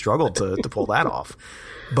they really struggled to pull that off.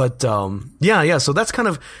 But, so that's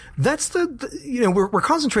we're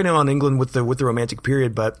concentrating on England with the Romantic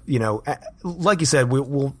period, but, like you said,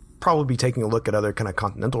 we'll probably be taking a look at other kind of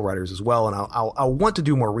continental writers as well. And I'll want to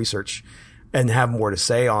do more research and have more to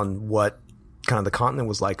say on what kind of the continent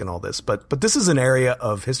was like and all this. But this is an area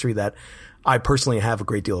of history that I personally have a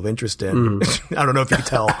great deal of interest in. I don't know if you can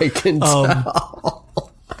tell. I can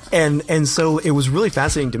tell. And so it was really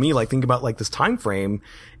fascinating to me, thinking about this time frame.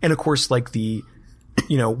 And of course, the,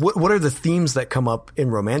 what are the themes that come up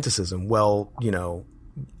in Romanticism? Well,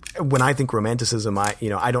 when I think Romanticism,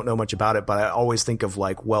 I don't know much about it, but I always think of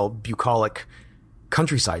bucolic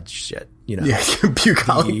countryside shit,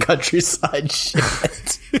 bucolic countryside shit.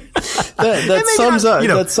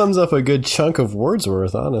 That sums up a good chunk of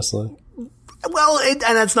Wordsworth, honestly. Well, and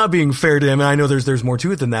that's not being fair to him. And I know there's more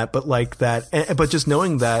to it than that, but but just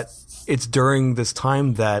knowing that it's during this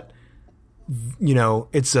time that,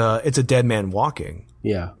 it's a dead man walking.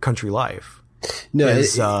 Yeah. Country life. No,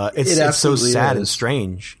 it's so sad and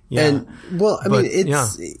strange. Yeah. And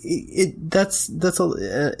that's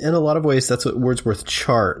in a lot of ways, that's what Wordsworth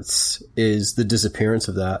charts, is the disappearance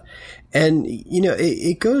of that. And,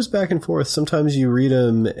 it goes back and forth. Sometimes you read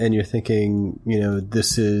them and you're thinking,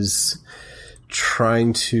 this is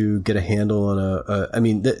trying to get a handle on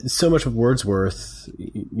so much of Wordsworth,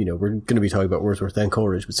 we're going to be talking about Wordsworth and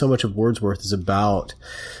Coleridge, but so much of Wordsworth is about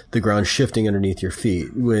the ground shifting underneath your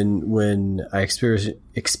feet. When I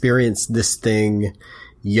experienced this thing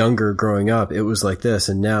younger growing up, it was like this,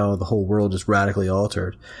 and now the whole world is radically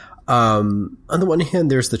altered. On the one hand,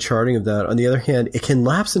 there's the charting of that. On the other hand, it can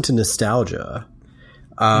lapse into nostalgia.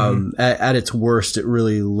 At its worst, it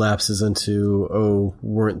really lapses into,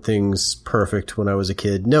 weren't things perfect when I was a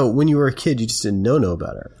kid? No, when you were a kid, you just didn't know no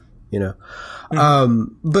better,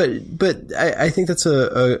 But I think that's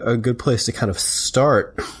a good place to kind of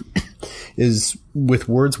start is with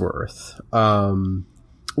Wordsworth.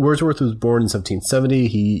 Wordsworth was born in 1770.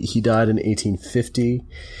 He died in 1850.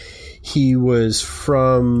 He was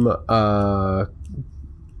from,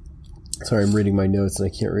 sorry, I'm reading my notes and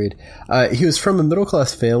I can't read. He was from a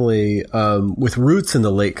middle-class family, with roots in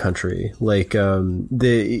the Lake Country. It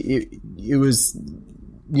was,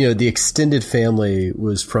 the extended family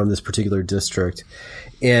was from this particular district.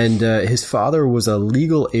 And, his father was a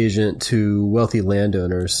legal agent to wealthy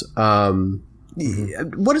landowners.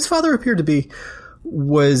 What his father appeared to be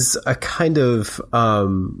was a kind of,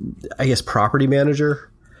 property manager.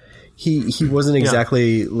 He wasn't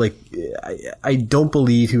exactly I don't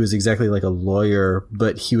believe he was exactly like a lawyer,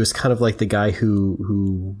 but he was kind of like the guy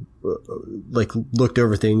who looked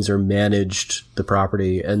over things or managed the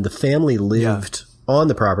property. And the family lived on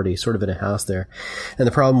the property, sort of in a house there. And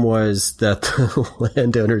the problem was that the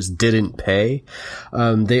landowners didn't pay.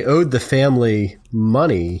 They owed the family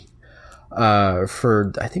money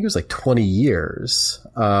for, I think it was like 20 years.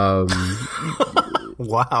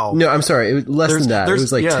 Wow. No, I'm sorry. It was less than that. It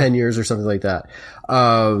was like 10 years or something like that.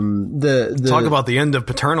 Talk about the end of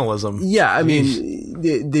paternalism. Yeah. I mean,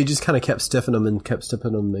 they just kind of kept stiffing them and kept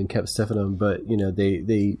stiffing them and kept stiffing them. But, you know,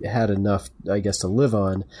 they had enough, I guess, to live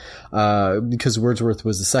on, because Wordsworth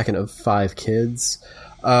was the second of 5 kids.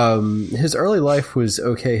 His early life was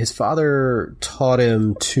okay. His father taught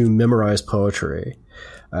him to memorize poetry.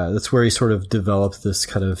 That's where he sort of developed this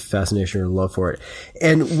kind of fascination or love for it.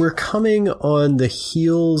 And we're coming on the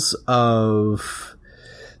heels of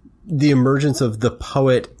the emergence of the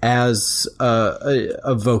poet as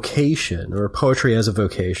a vocation, or poetry as a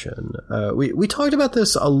vocation. We talked about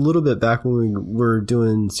this a little bit back when we were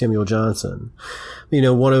doing Samuel Johnson. You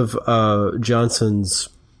know, one of Johnson's,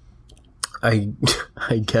 I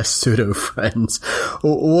guess, pseudo friends.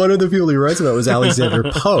 One of the people he writes about was Alexander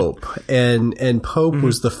Pope, and Pope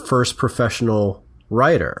was the first professional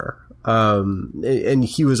writer. And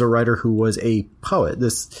he was a writer who was a poet.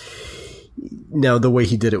 Now the way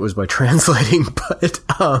he did it was by translating, but,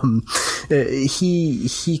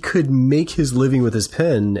 he could make his living with his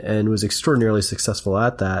pen and was extraordinarily successful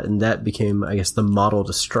at that. And that became, I guess, the model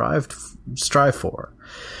to strive for.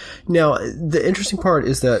 Now, the interesting part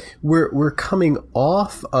is that we're coming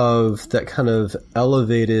off of that kind of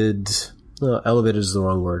elevated is the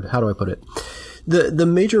wrong word. How do I put it? The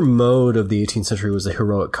major mode of the 18th century was the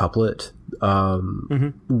heroic couplet,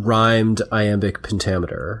 rhymed iambic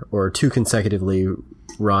pentameter, or 2 consecutively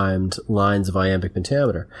rhymed lines of iambic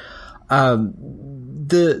pentameter.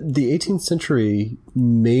 The 18th century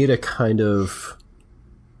made a kind of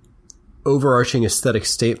overarching aesthetic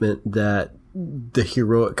statement that the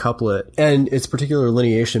heroic couplet and its particular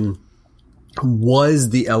lineation was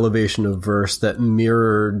the elevation of verse that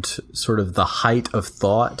mirrored sort of the height of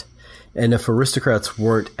thought. And if aristocrats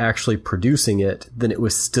weren't actually producing it, then it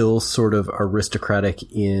was still sort of aristocratic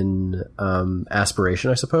in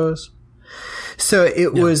aspiration, I suppose. So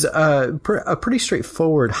it was a pretty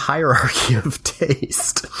straightforward hierarchy of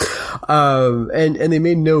taste. And they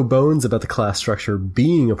made no bones about the class structure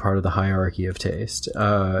being a part of the hierarchy of taste.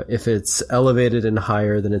 If it's elevated and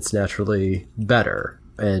higher, then it's naturally better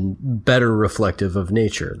and better reflective of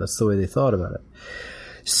nature. That's the way they thought about it.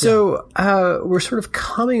 So we're sort of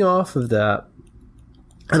coming off of that.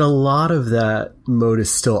 And a lot of that mode is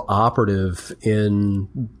still operative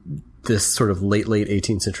in this sort of late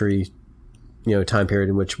 18th century, you know, time period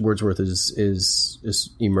in which Wordsworth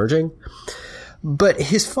is emerging. But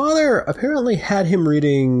his father apparently had him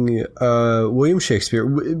reading William Shakespeare,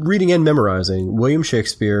 reading and memorizing William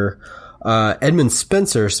Shakespeare, Edmund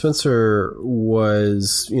Spenser. Spenser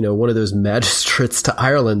was, you know, one of those magistrates to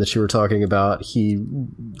Ireland that you were talking about. He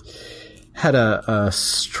had a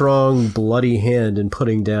strong, bloody hand in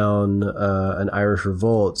putting down an Irish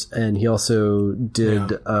revolt, and he also did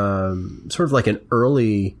sort of like an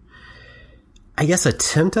early, I guess,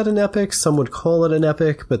 attempt at an epic. Some would call it an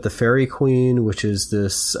epic, but the Fairy Queen, which is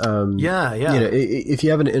this, you know, if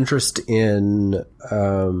you have an interest in,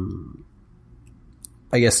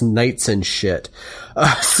 I guess, knights and shit.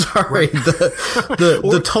 Sorry,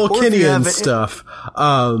 the Tolkienian stuff.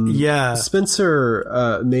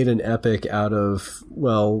 Spenser made an epic out of,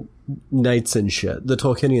 well, knights and shit, the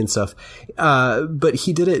Tolkienian stuff. But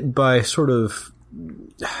he did it by sort of,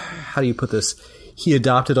 how do you put this? He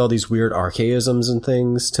adopted all these weird archaisms and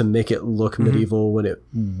things to make it look medieval when it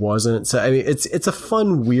wasn't. So, I mean, it's a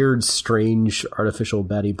fun, weird, strange, artificial,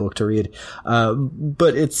 batty book to read.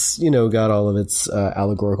 But it's, you know, got all of its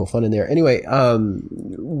allegorical fun in there. Anyway,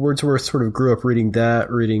 Wordsworth sort of grew up reading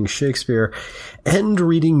that, reading Shakespeare, and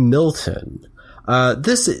reading Milton.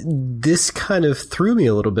 This kind of threw me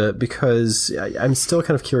a little bit because I'm still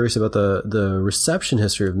kind of curious about the reception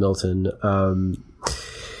history of Milton.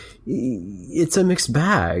 It's a mixed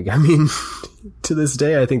bag. I mean, to this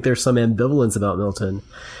day, I think there's some ambivalence about Milton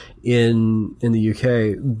in the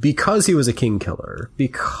UK because he was a king killer,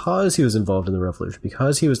 because he was involved in the revolution,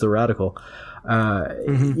 because he was the radical.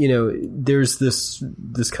 You know, there's this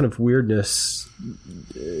kind of weirdness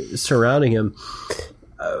surrounding him.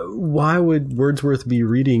 Why would Wordsworth be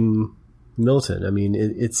reading Milton? I mean,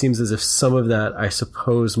 it seems as if some of that, I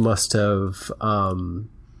suppose, must have,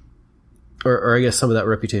 or I guess some of that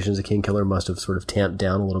reputation as a king killer must have sort of tamped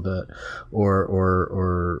down a little bit,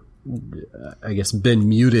 or I guess, been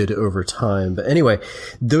muted over time. But anyway,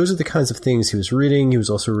 those are the kinds of things he was reading. He was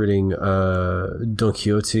also reading Don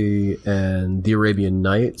Quixote and the Arabian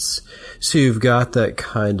Nights. So you've got that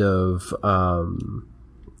kind of,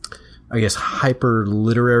 I guess, hyper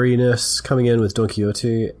literariness coming in with Don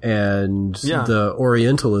Quixote and the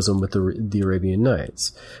Orientalism with the Arabian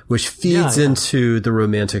Nights, which feeds into the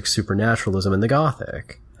romantic supernaturalism and the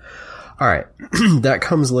Gothic. All right, that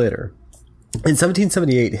comes later. In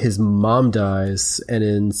 1778, his mom dies, and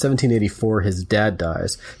in 1784, his dad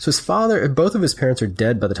dies. So his father, both of his parents are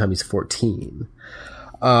dead by the time he's 14.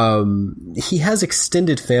 He has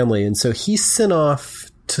extended family, and so he's sent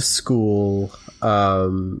off to school.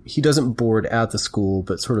 He doesn't board at the school,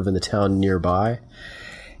 but sort of in the town nearby.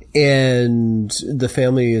 And the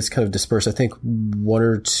family is kind of dispersed. I think one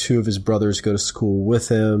or two of his brothers go to school with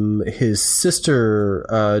him. His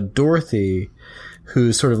sister, Dorothy,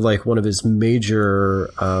 who's sort of like one of his major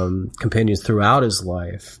companions throughout his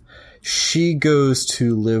life, she goes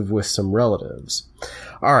to live with some relatives.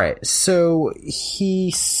 All right, so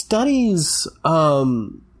he studies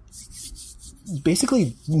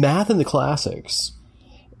basically math and the classics,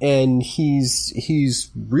 and he's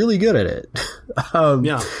really good at it.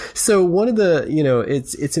 So one of the,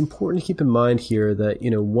 it's important to keep in mind here that,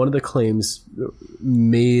 one of the claims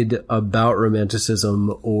made about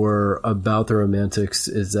Romanticism or about the Romantics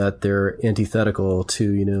is that they're antithetical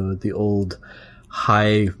to, the old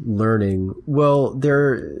high learning. Well,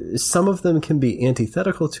 some of them can be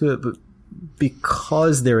antithetical to it, but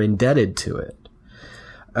because they're indebted to it.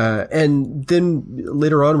 And then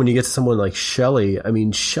later on, when you get to someone like Shelley,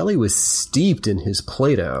 Shelley was steeped in his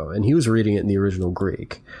Plato, and he was reading it in the original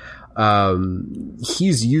Greek.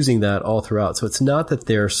 He's using that all throughout. So it's not that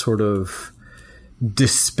they're sort of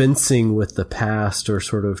dispensing with the past or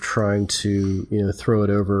sort of trying to, throw it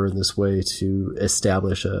over in this way to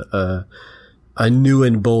establish a new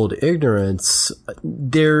and bold ignorance.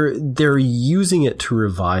 They're using it to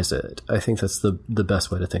revise it. I think that's the best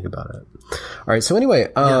way to think about it. All right. So anyway,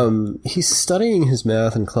 he's studying his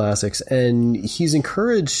math and classics, and he's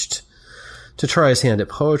encouraged to try his hand at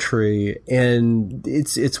poetry. And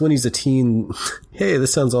it's when he's a teen. Hey,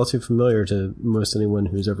 this sounds all too familiar to most anyone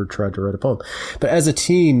who's ever tried to write a poem. But as a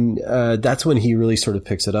teen, that's when he really sort of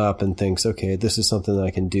picks it up and thinks, okay, this is something that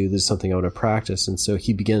I can do. This is something I want to practice. And so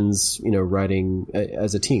he begins, writing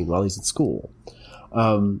as a teen while he's at school.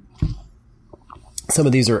 Some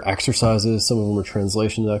of these are exercises. Some of them are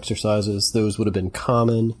translation exercises. Those would have been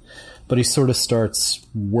common. But he sort of starts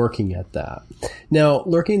working at that. Now,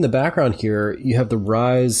 lurking in the background here, you have the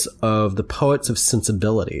rise of the poets of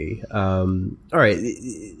sensibility. All right,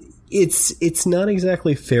 it's not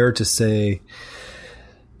exactly fair to say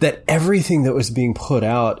that everything that was being put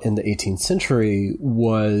out in the 18th century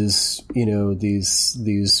was,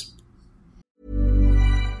 these.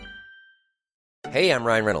 Hey, I'm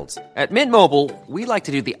Ryan Reynolds. At Mint Mobile, we like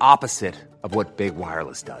to do the opposite of what Big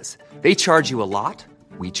Wireless does. They charge you a lot.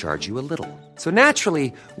 We charge you a little. So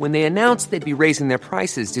naturally, when they announced they'd be raising their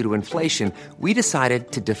prices due to inflation, we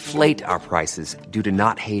decided to deflate our prices due to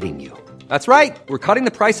not hating you. That's right. We're cutting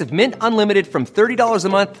the price of Mint Unlimited from $30 a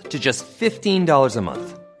month to just $15 a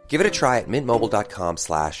month. Give it a try at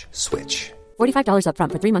mintmobile.com/switch. $45 up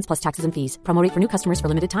front for 3 months plus taxes and fees. Promo rate for new customers for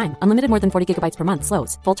limited time. Unlimited more than 40 gigabytes per month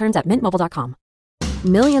slows. Full terms at mintmobile.com.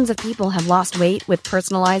 Millions of people have lost weight with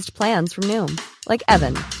personalized plans from Noom. Like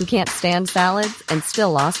Evan, who can't stand salads and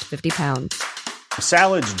still lost 50 pounds.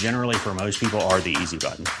 Salads generally for most people are the easy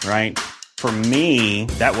button, right? For me,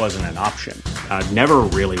 that wasn't an option. I never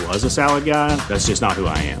really was a salad guy. That's just not who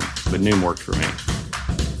I am. But Noom worked for me.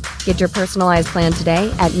 Get your personalized plan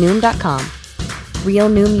today at Noom.com. Real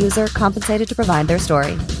Noom user compensated to provide their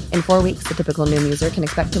story. In 4 weeks, the typical Noom user can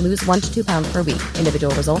expect to lose 1 to 2 pounds per week.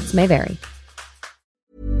 Individual results may vary.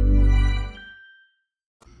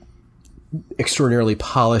 Extraordinarily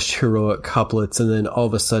polished heroic couplets, and then all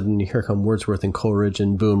of a sudden here come Wordsworth and Coleridge,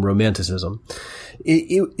 and boom, Romanticism.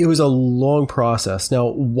 It was a long process. Now,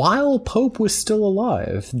 while Pope was still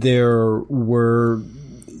alive, there were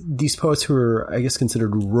these poets who were, I guess,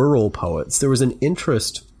 considered rural poets. There was an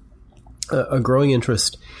interest, a growing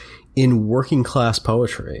interest in working class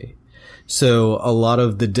poetry. So a lot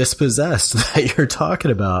of the dispossessed that you're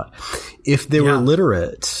talking about, if they were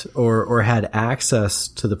literate or had access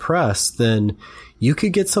to the press, then you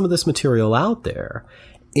could get some of this material out there.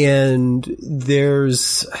 And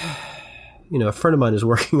there's, a friend of mine is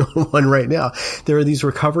working on one right now. There are these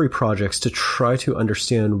recovery projects to try to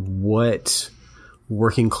understand what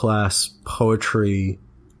working class poetry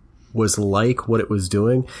was like, what it was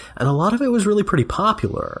doing. And a lot of it was really pretty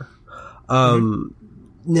popular.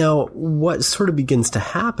 Now, what sort of begins to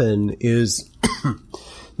happen is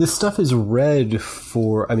this stuff is read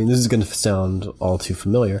for, I mean, this is going to sound all too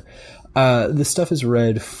familiar. This stuff is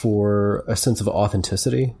read for a sense of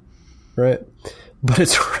authenticity, right? But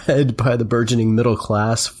it's read by the burgeoning middle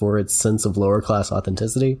class for its sense of lower class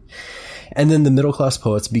authenticity. And then the middle class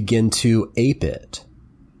poets begin to ape it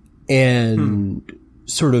and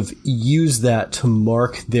sort of use that to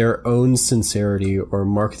mark their own sincerity or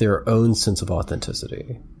mark their own sense of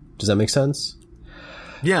authenticity. Does that make sense?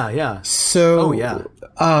 Yeah. So,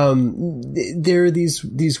 there are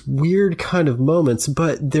these weird kind of moments,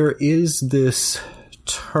 but there is this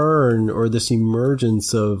turn or this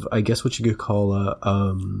emergence of, I guess what you could call a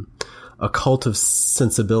cult of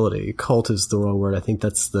sensibility. Cult is the wrong word. I think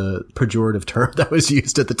that's the pejorative term that was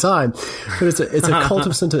used at the time. But it's a cult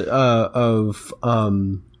of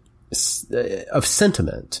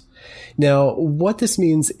sentiment. Now, what this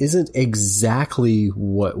means isn't exactly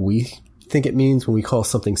what we think it means when we call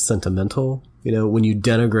something sentimental. You know, when you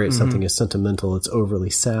denigrate something as sentimental, it's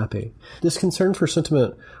overly sappy. This concern for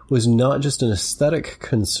sentiment was not just an aesthetic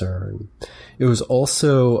concern. It was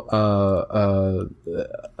also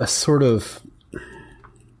a sort of,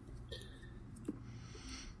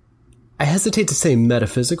 I hesitate to say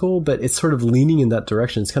metaphysical, but it's sort of leaning in that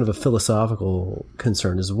direction. It's kind of a philosophical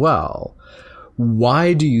concern as well.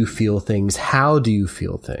 Why do you feel things? How do you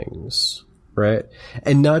feel things? Right?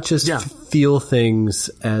 And not just feel things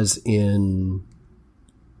as in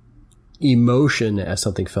emotion as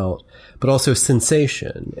something felt, but also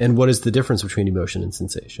sensation. And what is the difference between emotion and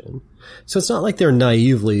sensation? So it's not like they're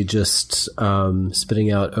naively just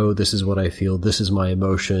spitting out, oh, this is what I feel. This is my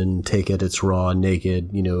emotion. Take it. It's raw, naked,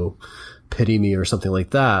 you know, pity me or something like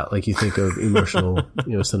that. Like you think of emotional,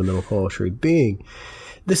 you know, sentimental poetry being.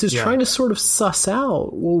 This is trying to sort of suss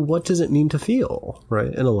out, well, what does it mean to feel,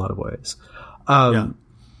 right? In a lot of ways.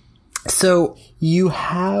 So you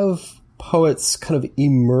have poets kind of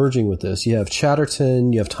emerging with this. You have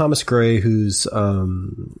Chatterton, you have Thomas Gray, who's, I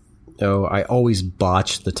always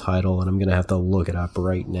botch the title and I'm going to have to look it up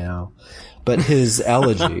right now. But his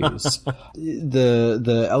elegies,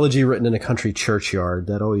 the elegy written in a country churchyard,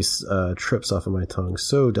 that always trips off of my tongue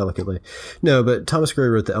so delicately. No, but Thomas Gray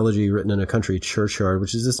wrote the elegy written in a country churchyard,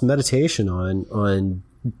 which is this meditation on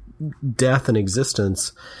death and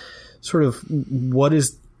existence. Sort of what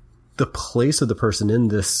is the place of the person in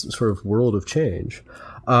this sort of world of change.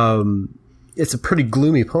 It's a pretty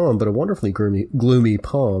gloomy poem, but a wonderfully gloomy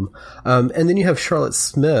poem. And then you have Charlotte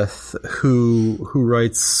Smith, who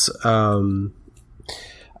writes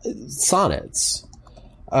sonnets.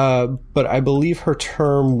 But I believe her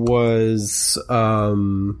term was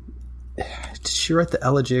did she write the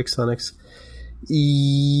elegiac sonnets?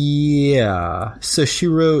 Yeah. So she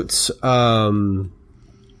wrote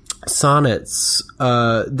sonnets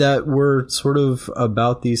that were sort of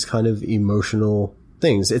about these kind of emotional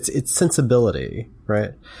things. It's sensibility,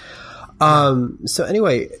 right? So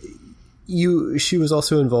anyway, she was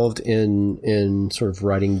also involved in sort of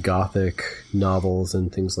writing Gothic novels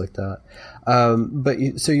and things like that.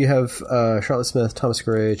 So you have Charlotte Smith, Thomas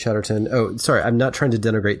Gray, Chatterton. Oh, sorry, I'm not trying to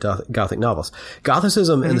denigrate Gothic novels.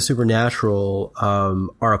 Gothicism and the supernatural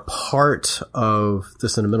are a part of the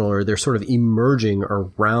sentimental, or they're sort of emerging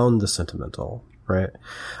around the sentimental, right?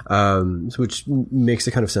 Which makes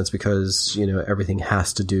a kind of sense because, you know, everything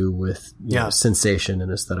has to do with you know, sensation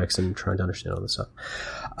and aesthetics and trying to understand all this stuff.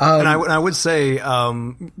 And I would say,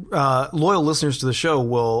 loyal listeners to the show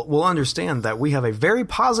will understand that we have a very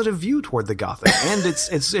positive view toward the Gothic and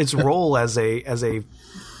its role as a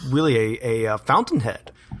really a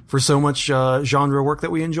fountainhead for so much genre work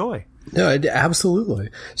that we enjoy. No, absolutely.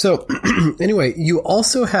 So anyway, you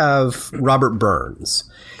also have Robert Burns.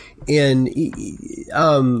 And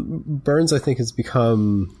Burns, I think, has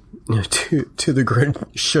become, you know, to the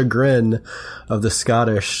chagrin of the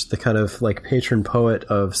Scottish, the kind of like patron poet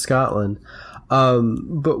of Scotland.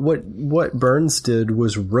 But what Burns did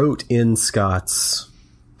was wrote in Scots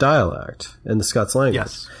dialect, in the Scots language.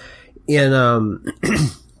 Yes. And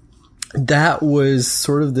that was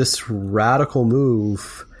sort of this radical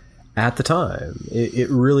move at the time. It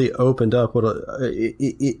really opened up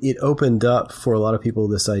it opened up for a lot of people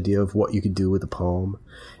this idea of what you could do with the poem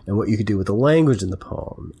and what you could do with the language in the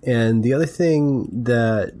poem. And the other thing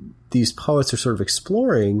that these poets are sort of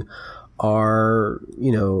exploring are,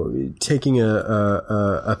 you know, taking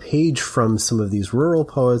a page from some of these rural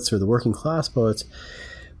poets or the working class poets.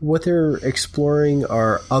 What they're exploring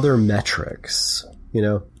are other metrics, you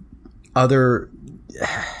know, other,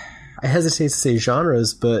 I hesitate to say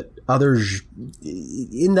genres, but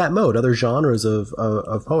in that mode, other genres of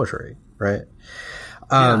poetry, right?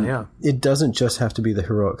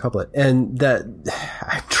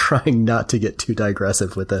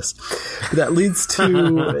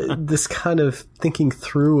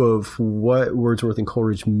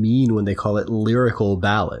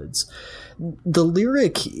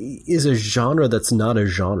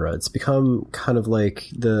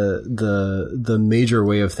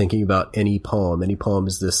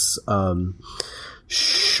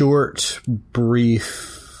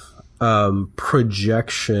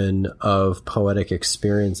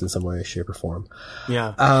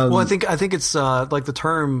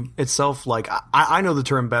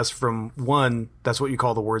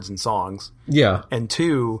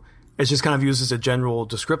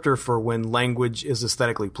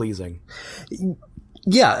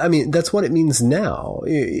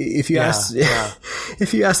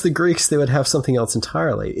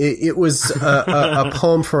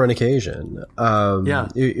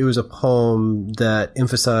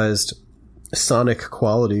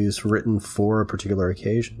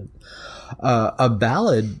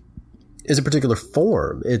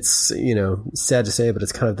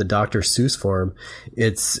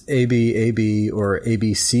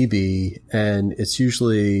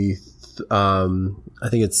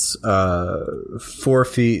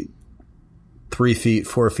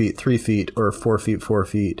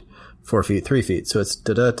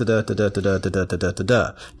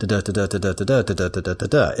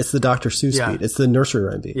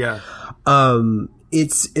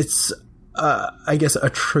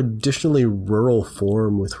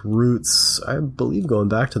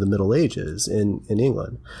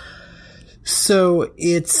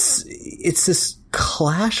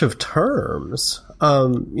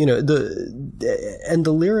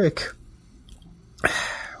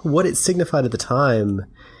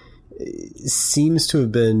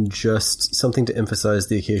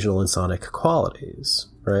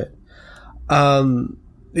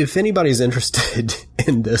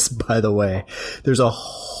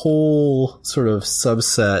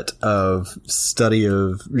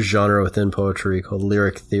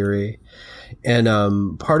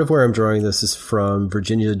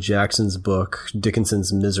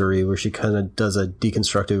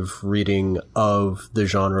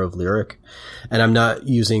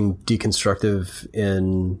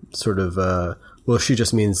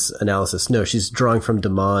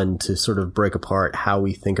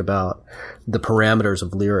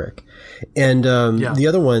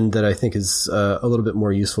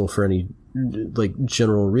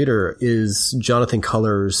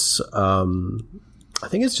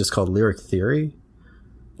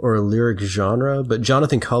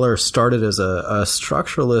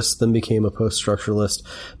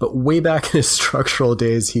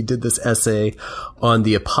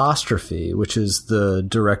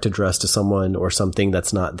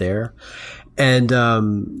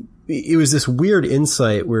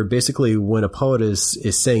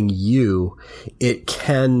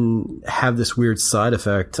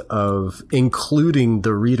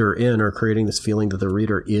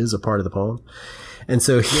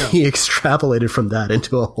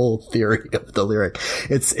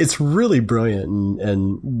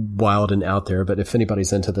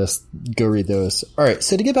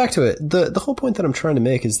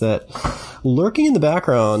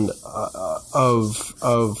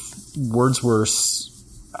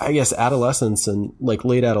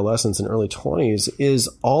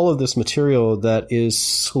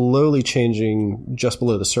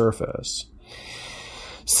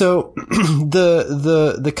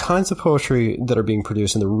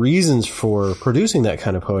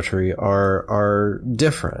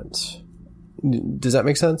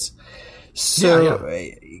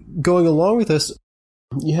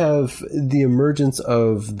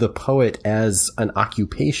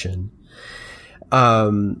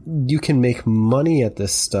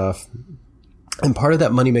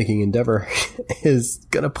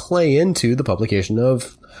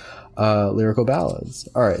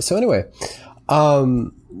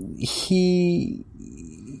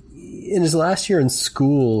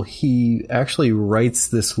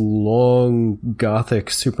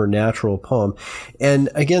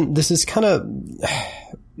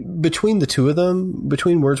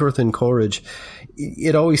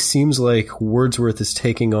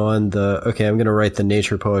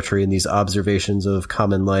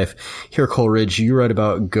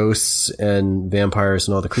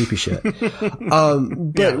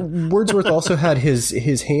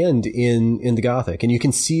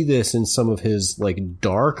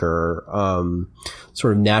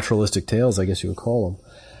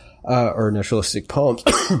 or naturalistic poems.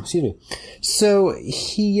 Excuse me. So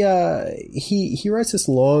he writes this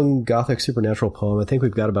long Gothic supernatural poem. I think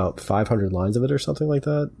we've got about 500 lines of it or something like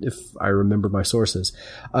that, if I remember my sources.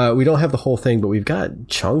 We don't have the whole thing, but we've got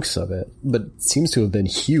chunks of it, but it seems to have been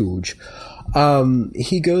huge.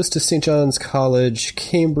 He goes to St. John's College,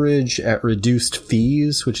 Cambridge at reduced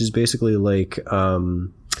fees, which is basically like,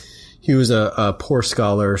 he was a poor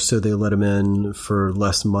scholar, so they let him in for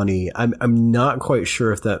less money. I'm not quite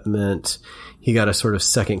sure if that meant he got a sort of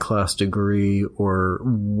second class degree or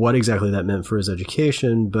what exactly that meant for his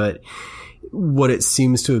education, but what it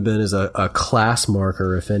seems to have been is a class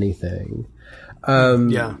marker, if anything.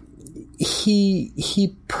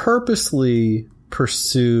 He purposely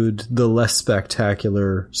pursued the less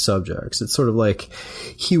spectacular subjects. It's sort of like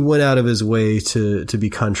he went out of his way to be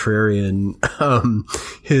contrarian.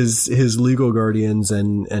 His legal guardians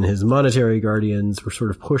and his monetary guardians were sort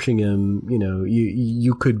of pushing him,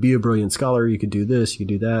 you could be a brilliant scholar, you could do this, you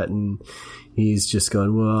could do that, and he's just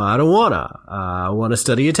going, well, I don't wanna. I want to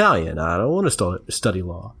study Italian. I don't want to study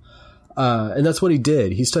law. And that's what he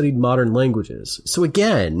did. He studied modern languages. So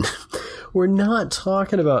again, we're not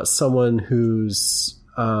talking about someone who's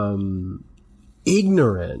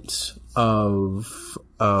ignorant of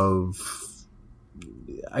I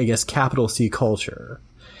guess capital C culture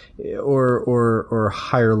or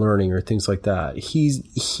higher learning or things like that.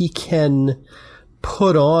 He can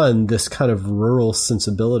put on this kind of rural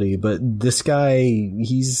sensibility, but this guy,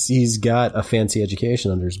 he's got a fancy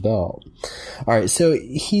education under his belt. All right, so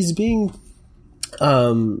he's being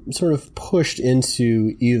sort of pushed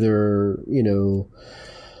into either,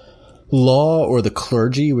 law or the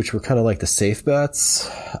clergy, which were kind of like the safe bets.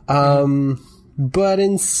 But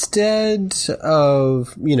instead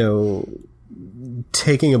of,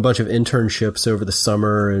 taking a bunch of internships over the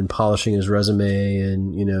summer and polishing his resume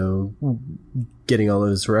and, getting all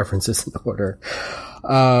those references in order,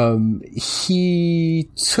 he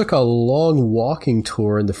took a long walking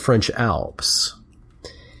tour in the French Alps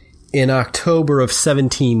in October of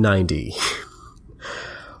 1790.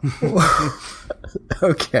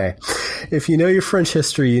 Okay. If you know your French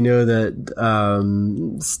history, you know that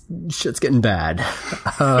shit's getting bad.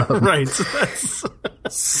 Right.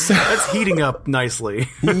 That's heating up nicely.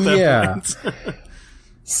 Yeah.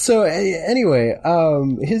 So anyway,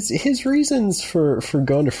 his reasons for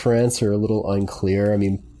going to France are a little unclear. I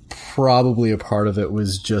mean, probably a part of it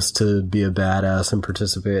was just to be a badass and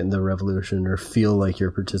participate in the revolution or feel like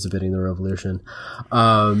you're participating in the revolution.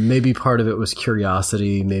 Maybe part of it was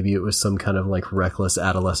curiosity. Maybe it was some kind of like reckless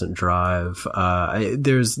adolescent drive.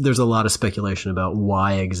 There's a lot of speculation about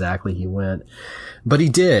why exactly he went, but he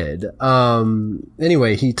did.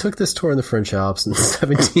 Anyway, he took this tour in the French Alps in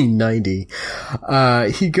 1790.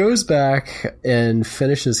 He goes back and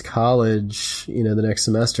finishes college, the next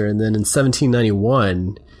semester. And then in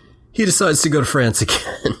 1791, he decides to go to France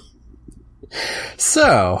again.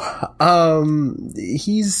 So,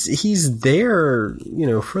 he's there,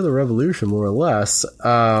 for the revolution, more or less.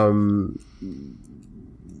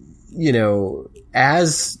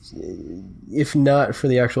 As, if not for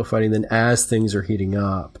the actual fighting, then as things are heating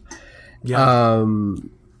up. Yeah.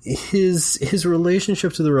 His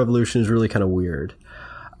relationship to the revolution is really kind of weird.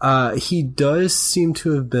 He does seem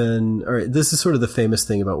to have been, all right, this is sort of the famous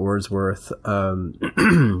thing about Wordsworth.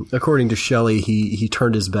 According to Shelley, he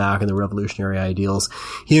turned his back on the revolutionary ideals.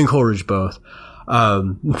 He encouraged both.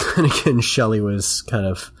 And again, Shelley was kind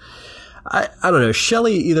of, I don't know.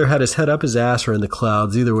 Shelley either had his head up his ass or in the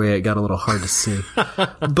clouds. Either way, it got a little hard to see.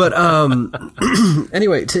 But,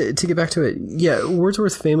 anyway, to get back to it. Yeah,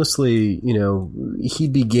 Wordsworth famously, he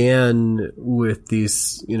began with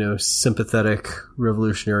these, sympathetic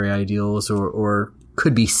revolutionary ideals or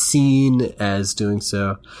could be seen as doing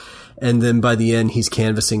so. And then by the end, he's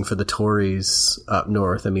canvassing for the Tories up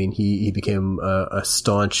north. I mean, he became a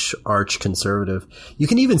staunch arch conservative. You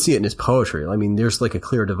can even see it in his poetry. I mean, there's like a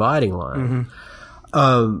clear dividing line.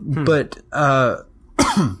 Mm-hmm. But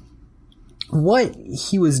what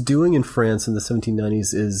he was doing in France in the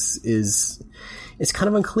 1790s is it's kind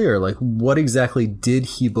of unclear. Like, what exactly did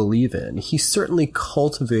he believe in? He certainly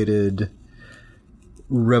cultivated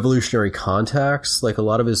revolutionary contacts. Like, a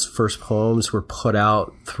lot of his first poems were put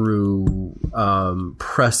out through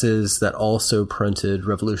presses that also printed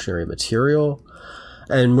revolutionary material.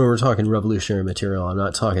 And when we're talking revolutionary material, I'm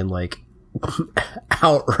not talking like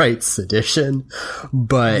outright sedition,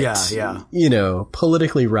 but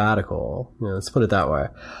politically radical. Let's put it that way.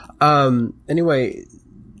 Anyway,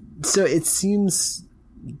 so it seems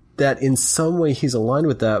that in some way he's aligned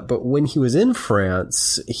with that, but when he was in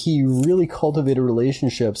France, he really cultivated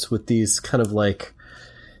relationships with these kind of like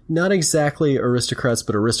not exactly aristocrats,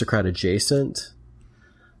 but aristocrat adjacent.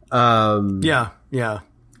 Yeah.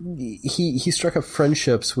 He struck up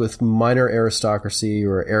friendships with minor aristocracy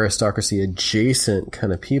or aristocracy adjacent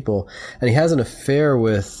kind of people, and he has an affair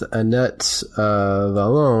with Annette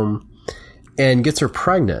Vallon and gets her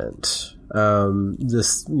pregnant.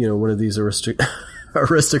 This, one of these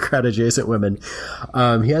aristocrat adjacent women.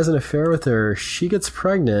 He has an affair with her. She gets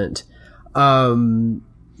pregnant.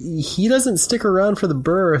 He doesn't stick around for the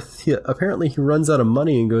birth. Apparently he runs out of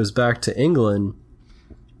money and goes back to England.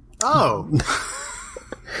 Oh.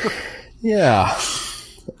 Yeah.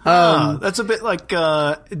 That's a bit like,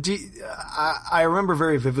 I remember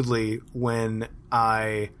very vividly when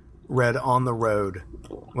I read On the Road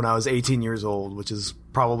when I was 18 years old, which is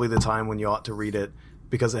probably the time when you ought to read it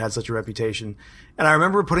because it had such a reputation. And I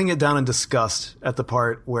remember putting it down in disgust at the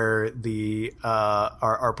part where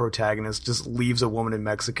our protagonist just leaves a woman in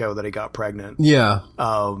Mexico that he got pregnant. Yeah.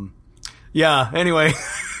 Anyway.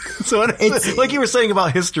 So it's like you were saying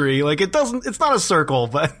about history, like it's not a circle,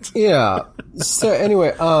 but yeah. So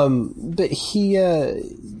anyway, but he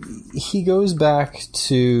goes back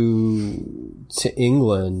to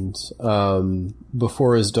England,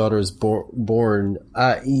 before his daughter is born.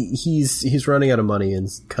 He's running out of money and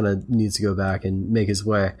kind of needs to go back and make his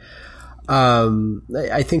way.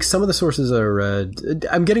 I think some of the sources I read,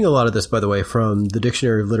 I'm getting a lot of this, by the way, from the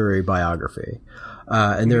Dictionary of Literary Biography.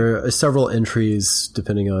 And there are several entries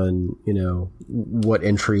depending on, what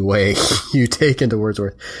entryway you take into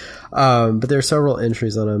Wordsworth. But there are several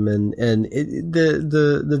entries on him, and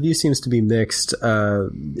the view seems to be mixed.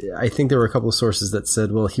 I think there were a couple of sources that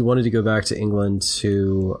said, well, he wanted to go back to England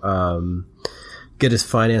to, get his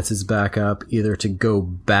finances back up, either to go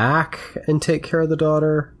back and take care of the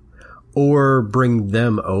daughter or bring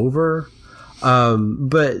them over.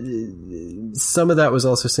 But some of that was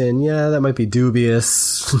also saying, yeah, that might be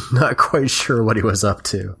dubious. Not quite sure what he was up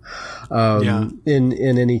to. In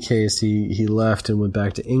any case, he left and went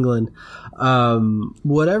back to England.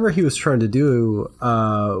 Whatever he was trying to do,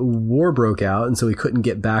 war broke out, and so he couldn't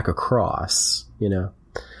get back across,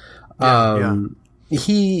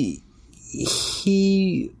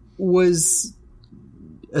 He was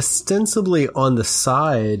ostensibly on the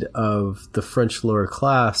side of the French lower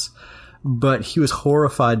class, but he was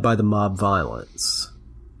horrified by the mob violence,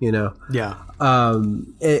 Yeah.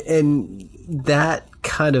 And that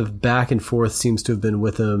kind of back and forth seems to have been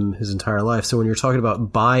with him his entire life. So when you're talking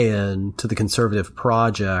about buy-in to the conservative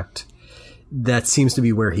project, that seems to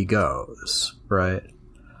be where he goes, right?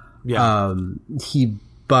 Yeah. He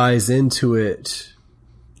buys into it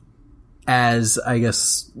as, I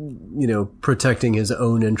guess, protecting his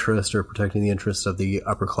own interest or protecting the interest of the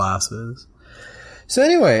upper classes. So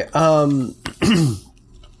anyway,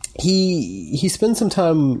 he spends some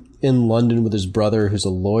time in London with his brother, who's a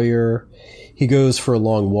lawyer. He goes for a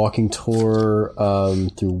long walking tour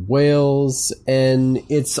through Wales, and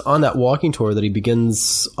it's on that walking tour that he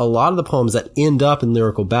begins a lot of the poems that end up in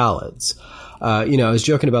Lyrical Ballads. I was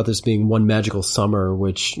joking about this being one magical summer,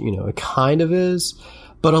 which, it kind of is.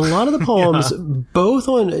 But a lot of the poems, both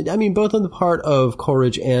on the part of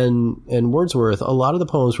Coleridge and Wordsworth, a lot of the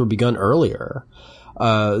poems were begun earlier.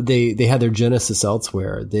 They had their genesis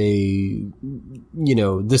elsewhere. This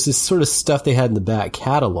is sort of stuff they had in the back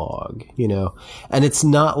catalog, and it's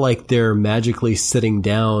not like they're magically sitting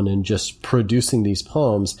down and just producing these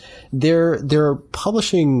poems. They're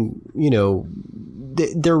publishing,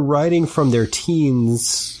 they're writing from their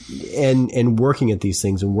teens and working at these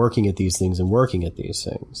things and working at these things and working at these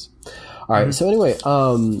things. All right. So anyway,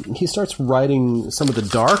 he starts writing some of the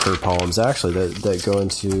darker poems actually that go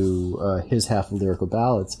into his half of Lyrical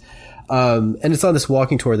Ballads. And it's on this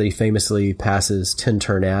walking tour that he famously passes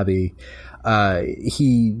Tintern Abbey.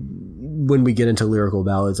 When we get into Lyrical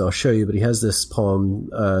Ballads, I'll show you, but he has this poem,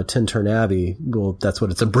 Tintern Abbey. Well, that's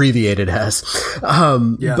what it's abbreviated as.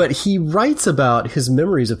 But he writes about his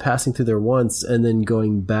memories of passing through there once and then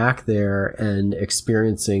going back there and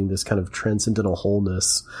experiencing this kind of transcendental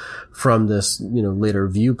wholeness from this, later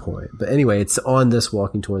viewpoint. But anyway, it's on this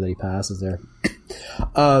walking tour that he passes there.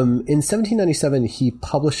 In 1797, he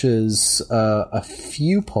publishes, a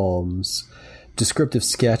few poems, descriptive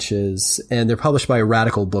sketches, and they're published by a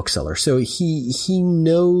Radical bookseller. So he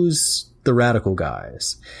knows the Radical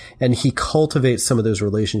guys, and he cultivates some of those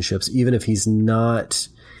relationships, even if he's not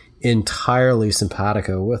entirely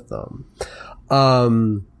simpatico with them.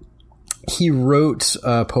 He wrote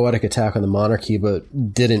a Poetic Attack on the Monarchy,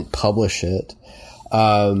 but didn't publish it.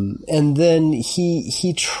 And then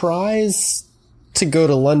he tries to go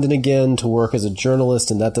to London again to work as a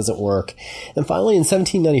journalist, and that doesn't work. And finally, in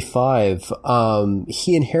 1795,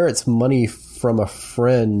 he inherits money from a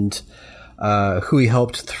friend who he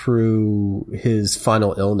helped through his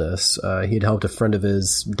final illness. He had helped a friend of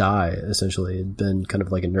his die, essentially. He'd been kind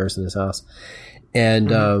of like a nurse in his house. And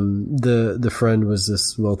the friend was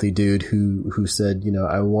this wealthy dude who said,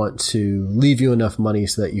 I want to leave you enough money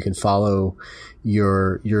so that you can follow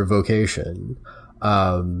your vocation.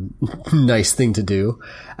 Nice thing to do.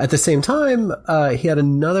 At the same time, he had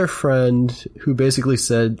another friend who basically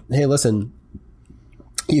said, hey, listen,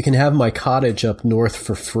 you can have my cottage up north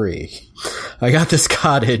for free. I got this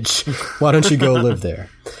cottage. Why don't you go live there?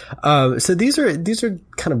 So these are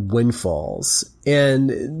kind of windfalls,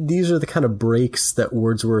 and these are the kind of breaks that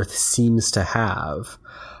Wordsworth seems to have.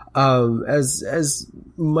 As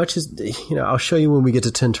much as, I'll show you when we get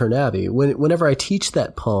to Tintern Abbey. Whenever I teach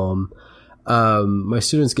that poem, my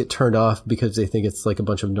students get turned off because they think it's like a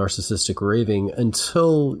bunch of narcissistic raving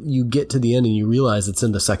until you get to the end and you realize it's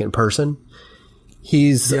in the second person.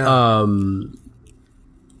 He's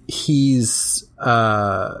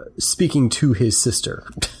speaking to his sister.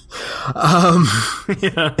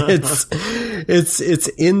 It's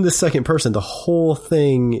in the second person. The whole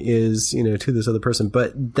thing is, to this other person,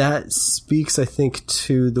 but that speaks, I think,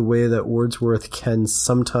 to the way that Wordsworth can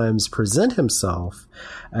sometimes present himself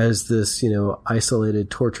as this,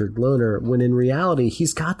 isolated, tortured loner, when in reality,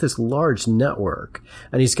 he's got this large network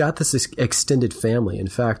and he's got this extended family. In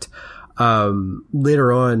fact,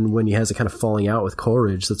 later on, when he has a kind of falling out with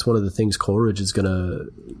Coleridge, that's one of the things Coleridge is going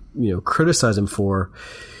to, criticize him for.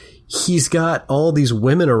 He's got all these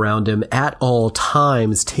women around him at all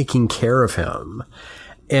times taking care of him.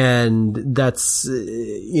 And that's,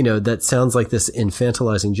 that sounds like this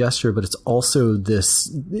infantilizing gesture, but it's also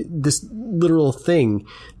this literal thing.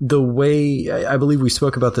 The way, I believe we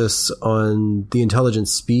spoke about this on the Intelligent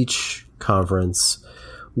Speech Conference,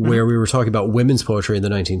 where we were talking about women's poetry in the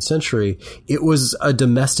 19th century. It was a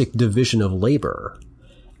domestic division of labor.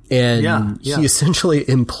 And he essentially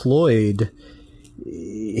employed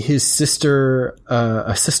his sister,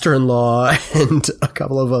 a sister-in-law, and a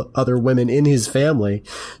couple of other women in his family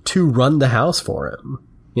to run the house for him,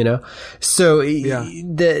 So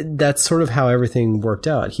that's sort of how everything worked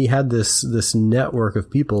out. He had this network of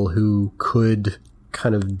people who could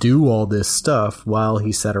kind of do all this stuff while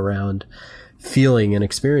he sat around feeling and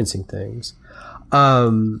experiencing things.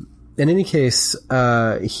 In any case,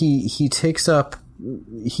 he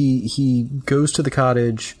goes to the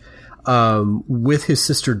cottage, with his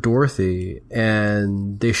sister Dorothy,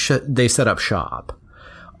 and they set up shop.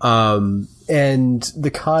 And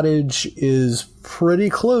the cottage is pretty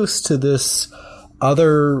close to this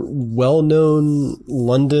other well-known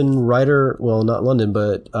London writer, well, not London,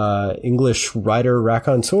 but, English writer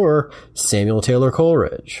raconteur, Samuel Taylor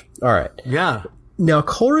Coleridge. All right. Yeah. Now,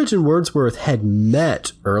 Coleridge and Wordsworth had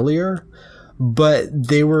met earlier, but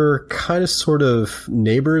they were kind of sort of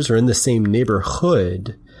neighbors or in the same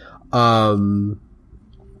neighborhood, in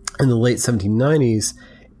the late 1790s.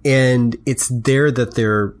 And it's there that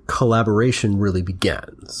their collaboration really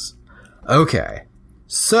begins. Okay.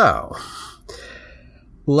 So,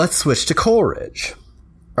 let's switch to Coleridge.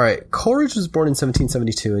 All right. Coleridge was born in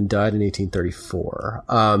 1772 and died in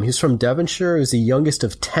 1834. He's from Devonshire. He was the youngest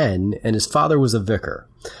of 10, and his father was a vicar.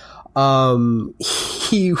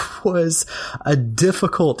 He was a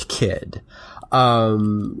difficult kid.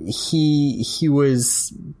 He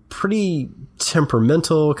was pretty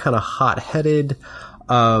temperamental, kind of hot-headed.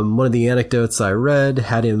 One of the anecdotes I read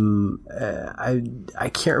had him, I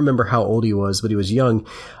can't remember how old he was, but he was young.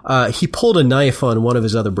 He pulled a knife on one of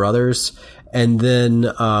his other brothers and then,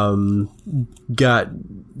 got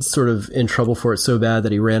sort of in trouble for it so bad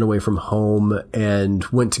that he ran away from home and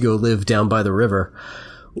went to go live down by the river,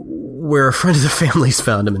 where a friend of the family's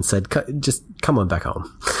found him and said, just come on back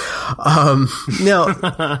home. Now,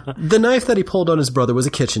 the knife that he pulled on his brother was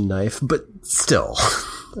a kitchen knife, but still.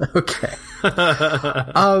 Okay.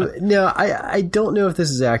 Now, I don't know if this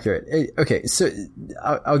is accurate. Okay, so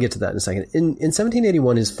I'll get to that in a second. In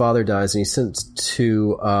 1781, his father dies and he's sent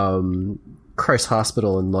to Christ's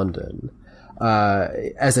Hospital in London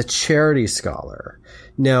as a charity scholar.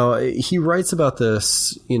 Now, he writes about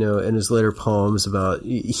this, in his later poems about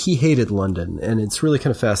he hated London, and it's really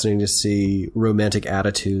kind of fascinating to see romantic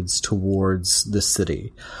attitudes towards the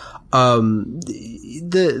city. The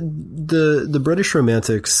British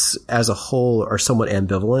romantics as a whole are somewhat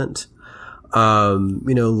ambivalent.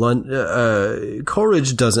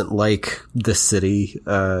 Coleridge doesn't like the city.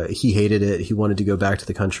 He hated it. He wanted to go back to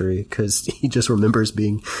the country because he just remembers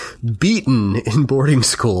being beaten in boarding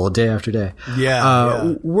school day after day.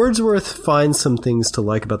 Wordsworth finds some things to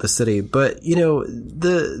like about the city, but,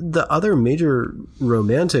 the other major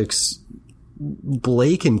romantics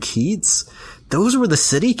Blake and Keats, those were the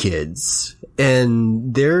city kids.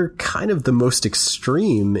 And they're kind of the most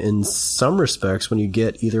extreme in some respects when you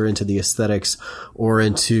get either into the aesthetics or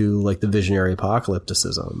into like the visionary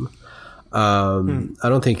apocalypticism. I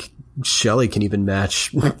don't think Shelley can even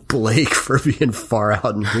match Blake for being far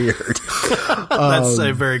out and weird. That's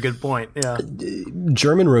a very good point. Yeah.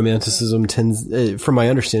 German romanticism tends, from my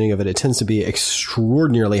understanding of it, it tends to be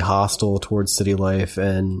extraordinarily hostile towards city life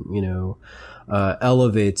and,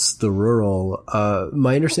 elevates the rural.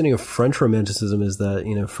 My understanding of French romanticism is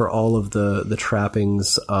that, for all of the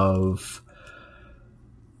trappings of,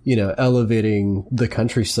 elevating the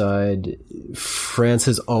countryside, France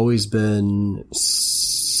has always been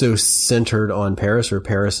so centered on Paris, or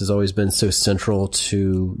Paris has always been so central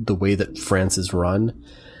to the way that France is run,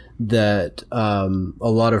 that a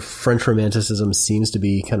lot of French romanticism seems to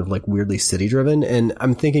be kind of like weirdly city driven. And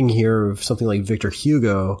I'm thinking here of something like Victor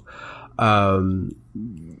Hugo. I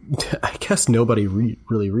guess nobody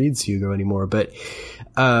really reads Hugo anymore, but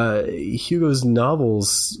Hugo's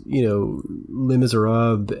novels, Les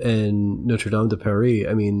Miserables and Notre Dame de Paris,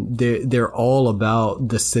 I mean, they're all about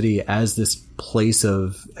the city as this place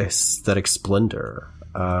of aesthetic splendor.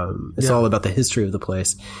 It's all about the history of the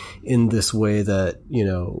place in this way that,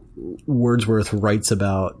 Wordsworth writes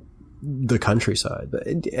about the countryside. But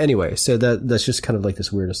anyway, so that's just kind of like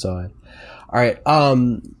this weird aside. All right.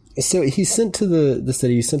 So he's sent to the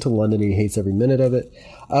city, he's sent to London, he hates every minute of it.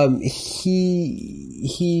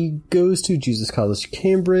 He goes to Jesus College,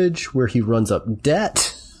 Cambridge, where he runs up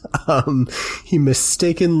debt. He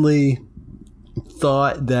mistakenly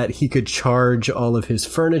thought that he could charge all of his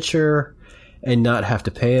furniture and not have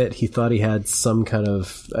to pay it. He thought he had some kind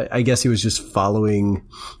of, I guess he was just following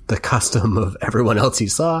the custom of everyone else he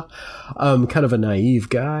saw. Kind of a naive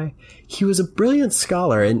guy. He was a brilliant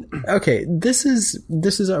scholar. And okay, this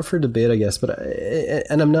is up for debate, I guess, but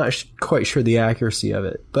and I'm not quite sure the accuracy of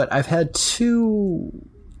it, but I've had two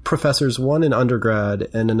professors, one in undergrad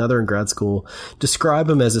and another in grad school, describe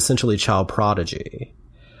him as essentially child prodigy.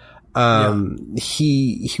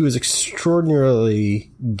 He was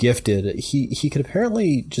extraordinarily gifted. He could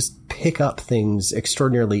apparently just pick up things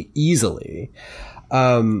extraordinarily easily.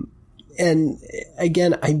 And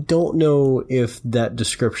again, I don't know if that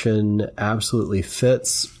description absolutely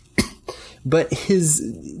fits, but his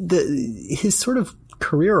sort of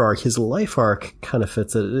career arc, his life arc kind of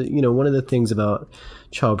fits it. One of the things about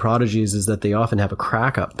child prodigies is that they often have a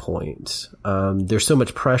crack up point. There's so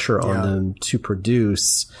much pressure on them to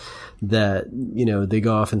produce that, they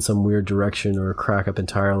go off in some weird direction or crack up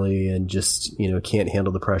entirely and just, can't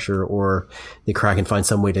handle the pressure, or they crack and find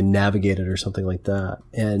some way to navigate it or something like that.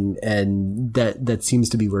 And that seems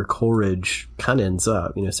to be where Coleridge kind of ends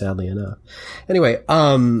up, sadly enough. Anyway,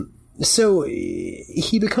 so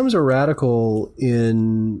he becomes a radical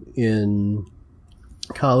in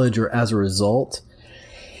college, or as a result.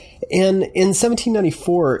 And in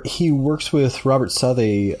 1794, he works with Robert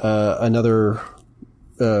Southey, another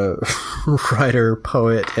writer,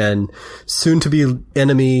 poet, and soon to be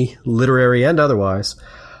enemy, literary and otherwise.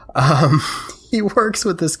 He works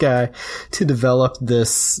with this guy to develop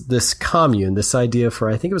this commune, this idea for,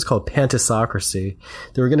 I think it was called pantisocracy.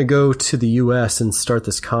 They were going to go to the US and start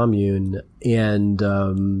this commune and,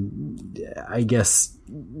 I guess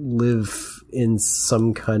live in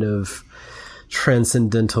some kind of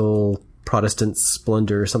transcendental Protestant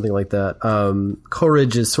splendor or something like that.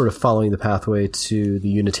 Coleridge is sort of following the pathway to the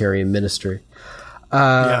Unitarian ministry.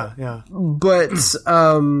 But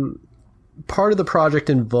part of the project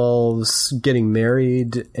involves getting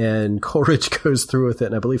married, and Coleridge goes through with it,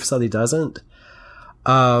 and I believe Southey doesn't.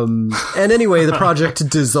 And anyway, the project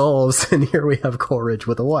dissolves, and here we have Coleridge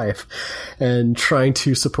with a wife and trying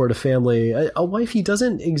to support a family, a wife he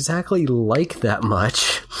doesn't exactly like that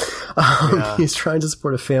much. He's trying to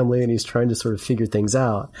support a family, and he's trying to sort of figure things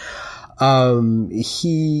out.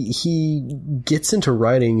 He gets into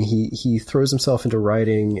writing. He throws himself into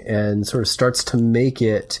writing and sort of starts to make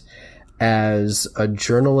it as a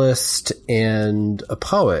journalist and a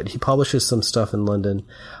poet. He publishes some stuff in London.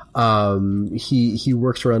 He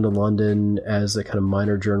works around in London as a kind of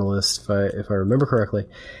minor journalist, if I remember correctly,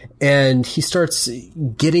 and he starts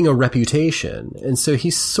getting a reputation. And so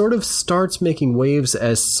he sort of starts making waves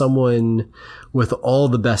as someone with all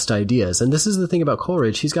the best ideas. And this is the thing about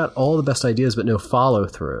Coleridge. He's got all the best ideas, but no follow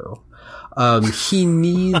through. He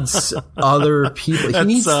needs other people.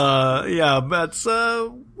 That's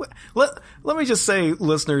let me just say,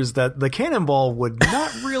 listeners, that the Cannonball would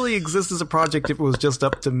not really exist as a project if it was just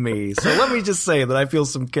up to me. So let me just say that I feel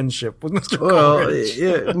some kinship with Mr. Coleridge.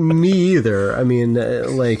 Well, me either. I mean,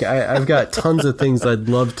 like, I've got tons of things I'd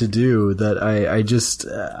love to do that I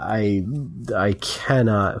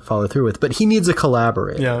cannot follow through with. But he needs a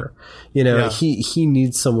collaborator. Yeah. He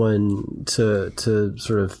needs someone to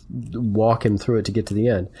sort of walk him through it to get to the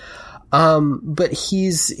end. But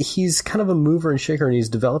he's kind of a mover and shaker, and he's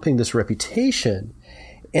developing this reputation.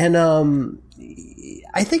 And,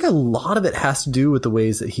 I think a lot of it has to do with the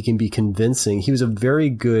ways that he can be convincing. He was a very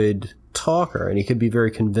good talker, and he could be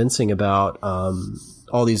very convincing about,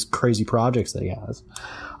 all these crazy projects that he has.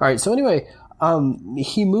 All right. So anyway,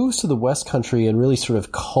 he moves to the West Country and really sort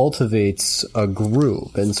of cultivates a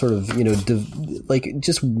group and sort of,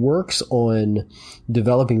 just works on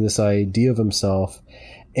developing this idea of himself.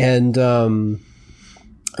 And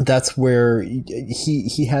that's where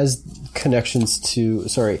he has connections to.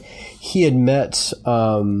 Sorry, he had met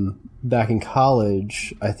back in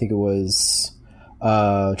college. I think it was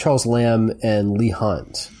Charles Lamb and Leigh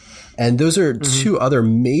Hunt. And those are two other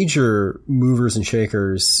major movers and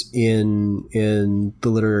shakers in the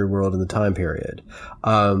literary world in the time period.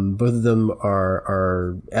 Both of them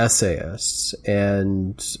are essayists,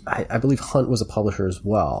 and I believe Hunt was a publisher as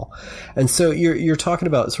well. And so you're talking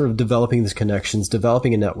about sort of developing these connections,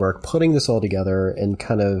 developing a network, putting this all together, and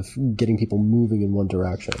kind of getting people moving in one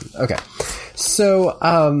direction. Okay. So,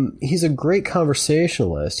 he's a great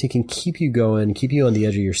conversationalist. He can keep you going, keep you on the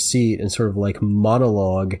edge of your seat, and sort of like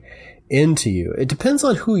monologue into you. It depends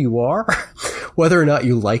on who you are, whether or not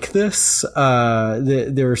you like this.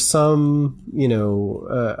 There are some,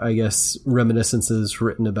 I guess reminiscences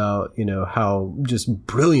written about, how just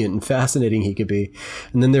brilliant and fascinating he could be.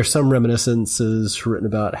 And then there's some reminiscences written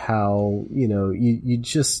about how, you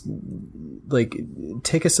just like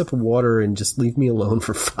take a sip of water and just leave me alone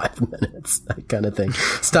for 5 minutes, that kind of thing.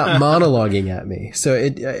 Stop monologuing at me. So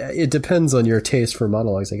it depends on your taste for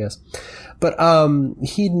monologues, I guess. But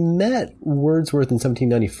he'd met Wordsworth in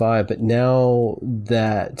 1795, but now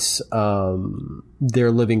that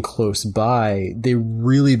they're living close by, they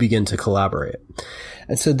really begin to collaborate.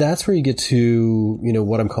 And so that's where you get to,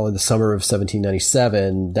 what I'm calling the summer of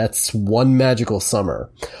 1797. That's one magical summer.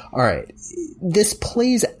 All right. This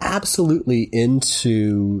plays absolutely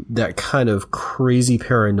into that kind of crazy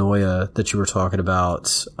paranoia that you were talking about,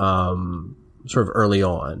 sort of early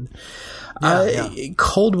on.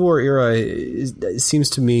 Cold War era seems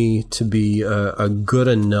to me to be a good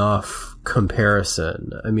enough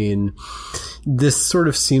comparison. I mean, this sort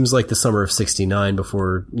of seems like the summer of 69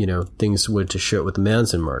 before, things went to shit with the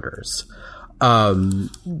Manson murders. The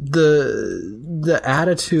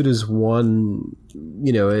attitude is one,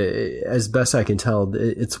 as best I can tell,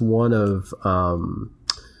 it's one of,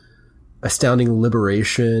 astounding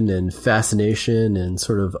liberation and fascination and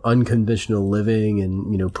sort of unconventional living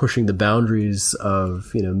and, pushing the boundaries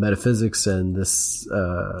of, metaphysics and this,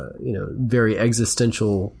 very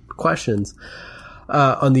existential questions.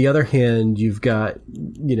 On the other hand, you've got,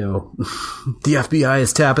 the FBI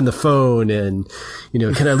is tapping the phone and,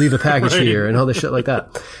 can I leave a package here and all this shit like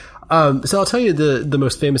that. So I'll tell you the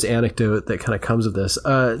most famous anecdote that kind of comes of this.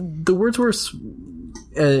 The Wordsworths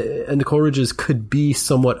and the Coleridges could be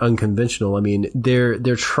somewhat unconventional. I mean, they're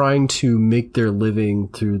trying to make their living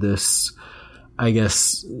through this, I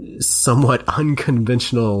guess, somewhat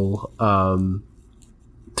unconventional,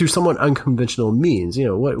 through somewhat unconventional means.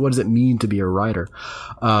 What does it mean to be a writer?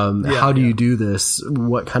 How do you do this?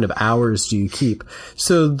 What kind of hours do you keep?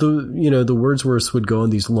 So the Wordsworths would go on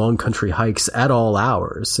these long country hikes at all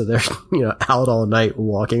hours. So they're, out all night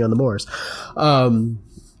walking on the moors.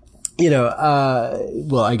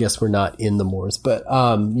 Well, I guess we're not in the moors, but,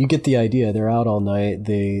 you get the idea. They're out all night.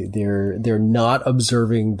 They're not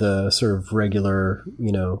observing the sort of regular,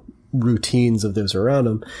 routines of those around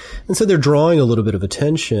them. And so they're drawing a little bit of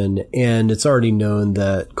attention, and it's already known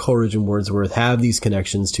that Coleridge and Wordsworth have these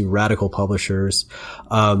connections to radical publishers.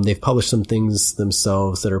 They've published some things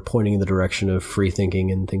themselves that are pointing in the direction of free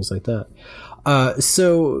thinking and things like that.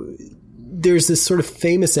 So there's this sort of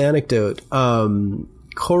famous anecdote,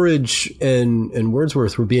 Coleridge and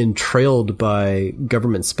Wordsworth were being trailed by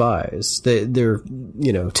government spies. They're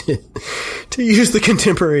to use the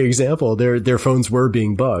contemporary example, their phones were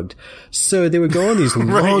being bugged. So they would go on these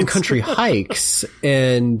long country hikes,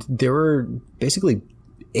 and there were basically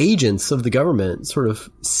agents of the government sort of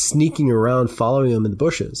sneaking around, following them in the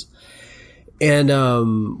bushes. And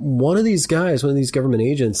one of these government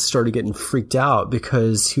agents started getting freaked out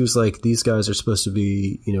because he was like, these guys are supposed to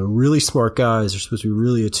be, really smart guys. They're supposed to be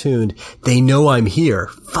really attuned. They know I'm here.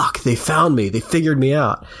 Fuck, they found me. They figured me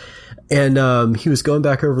out. And he was going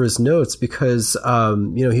back over his notes because,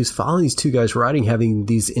 he's following these two guys riding, having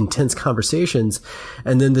these intense conversations.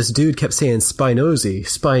 And then this dude kept saying, spy nosy,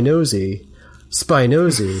 spy nosy, spy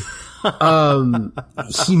nosy.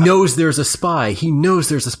 He knows there's a spy. He knows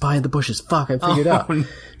there's a spy in the bushes. Fuck, I figured out.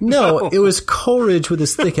 No, it was Coleridge with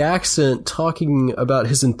his thick accent talking about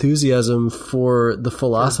his enthusiasm for the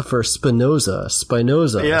philosopher Spinoza.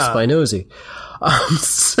 Spinoza.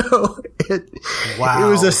 So it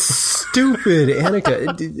was a stupid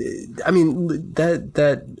anecdote. I mean,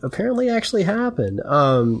 that apparently actually happened.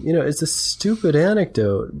 It's a stupid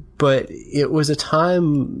anecdote, but it was a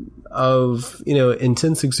time of,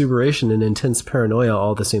 intense exuberation and intense paranoia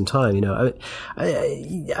all at the same time.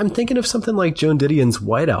 I'm thinking of something like Joan Didion's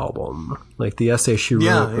White Album, like the essay she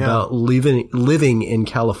wrote about living in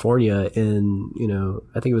California in,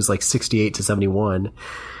 I think it was like 68 to 71.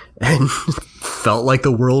 And felt like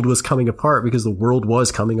the world was coming apart because the world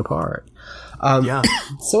was coming apart.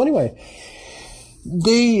 So anyway,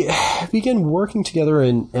 they began working together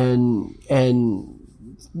and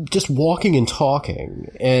just walking and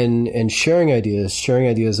talking and sharing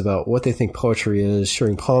ideas about what they think poetry is,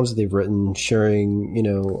 sharing poems that they've written, sharing,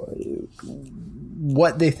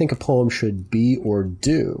 what they think a poem should be or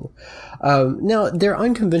do. Now they're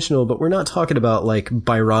unconventional, but we're not talking about like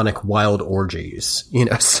Byronic wild orgies,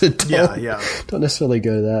 so don't necessarily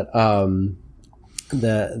go to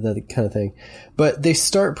that kind of thing. But they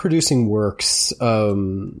start producing works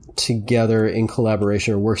together in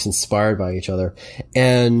collaboration, or works inspired by each other.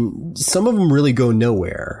 And some of them really go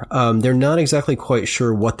nowhere. They're not exactly quite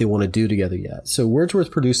sure what they want to do together yet. So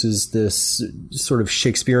Wordsworth produces this sort of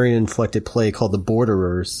Shakespearean inflected play called The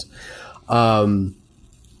Borderers.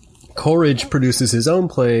 Coleridge produces his own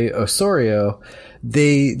play, Osorio.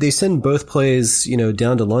 They send both plays,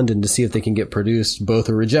 down to London to see if they can get produced. Both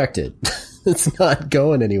are rejected. It's not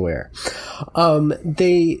going anywhere.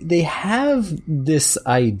 They have this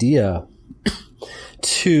idea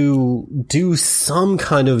to do some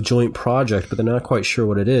kind of joint project, but they're not quite sure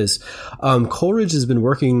what it is. Coleridge has been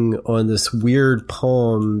working on this weird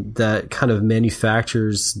poem that kind of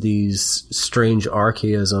manufactures these strange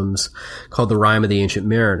archaisms called The Rime of the Ancient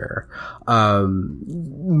Mariner.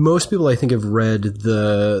 Most people, I think, have read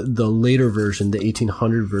the later version, the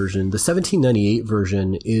 1800 version. The 1798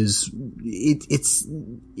 version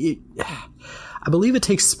I believe it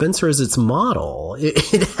takes Spencer as its model.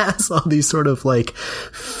 It has all these sort of like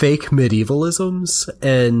fake medievalisms,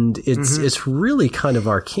 and it's really kind of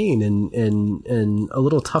arcane and a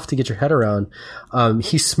little tough to get your head around.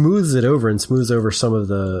 He smooths over some of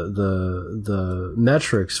the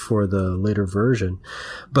metrics for the later version.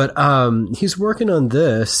 But he's working on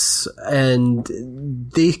this, and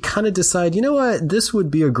they kind of decide, you know what, this would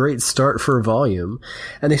be a great start for a volume.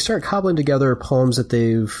 And they start cobbling together poems that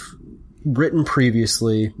they've written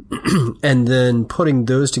previously and then putting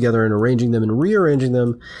those together and arranging them and rearranging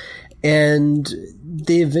them. And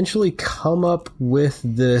they eventually come up with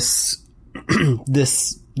this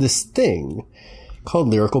this thing called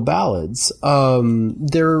Lyrical Ballads.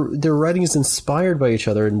 Their writing is inspired by each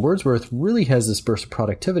other, and Wordsworth really has this burst of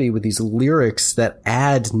productivity with these lyrics that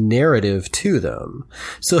add narrative to them.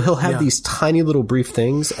 So he'll have these tiny little brief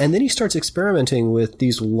things, and then he starts experimenting with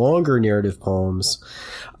these longer narrative poems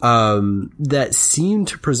that seem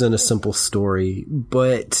to present a simple story,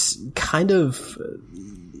 but kind of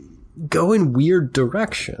go in weird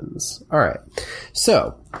directions. All right.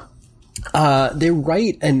 So they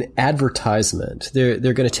write an advertisement. They're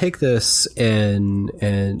going to take this and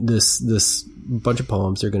this bunch of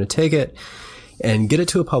poems. They're going to take it and get it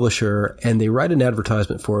to a publisher, and they write an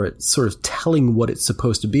advertisement for it, sort of telling what it's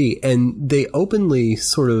supposed to be. And they openly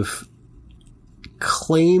sort of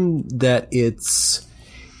claim that it's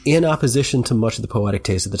in opposition to much of the poetic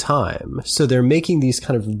taste of the time. So they're making these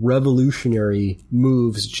kind of revolutionary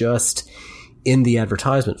moves just in the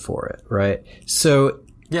advertisement for it, right? So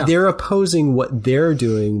they're opposing what they're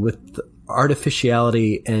doing with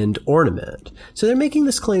artificiality and ornament. So they're making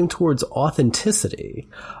this claim towards authenticity.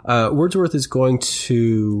 Wordsworth is going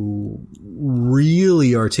to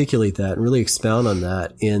really articulate that and really expound on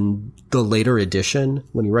that in the later edition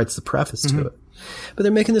when he writes the preface to it. But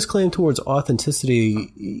they're making this claim towards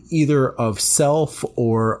authenticity, either of self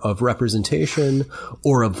or of representation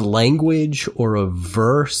or of language or of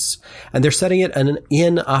verse. And they're setting it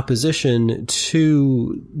in opposition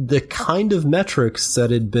to the kind of metrics that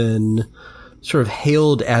had been sort of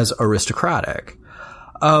hailed as aristocratic.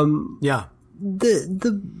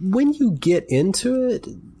 the when you get into it,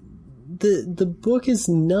 the book is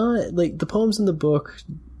not like the poems in the book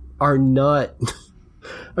are not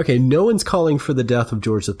okay. No one's calling for the death of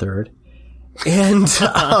George III, and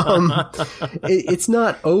it's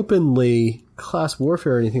not openly class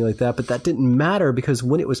warfare or anything like that. But that didn't matter because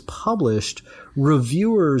when it was published,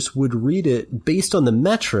 reviewers would read it based on the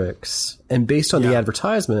metrics and based on the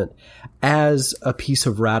advertisement as a piece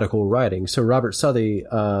of radical writing. So Robert Southey,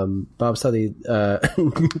 Bob Southey,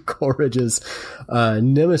 Coleridge's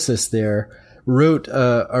nemesis there, wrote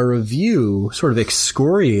a review sort of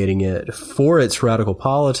excoriating it for its radical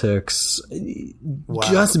politics,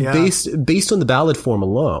 based on the ballad form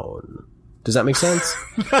alone. Does that make sense?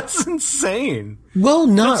 That's insane. Well,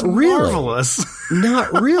 not That's really. Marvelous.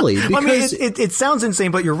 Not really. Because I mean, it sounds insane,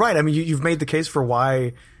 but you're right. I mean, you've made the case for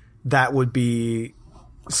why that would be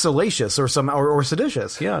salacious or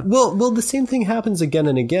seditious. Yeah. Well, the same thing happens again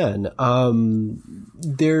and again.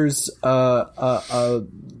 There's a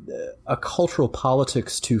cultural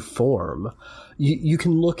politics to form. You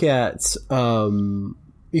can look at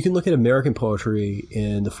American poetry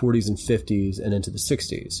in the 40s and 50s and into the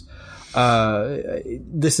 60s.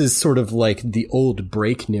 This is sort of like the old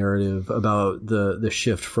break narrative about the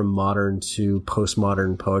shift from modern to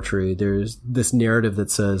postmodern poetry. There's this narrative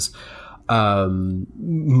that says,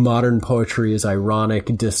 modern poetry is ironic,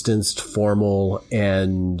 distanced, formal,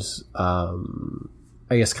 and,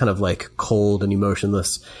 I guess kind of like cold and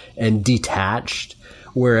emotionless and detached.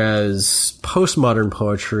 Whereas postmodern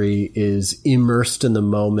poetry is immersed in the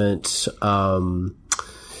moment,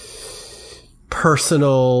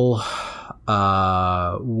 personal,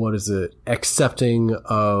 accepting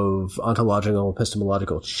of ontological,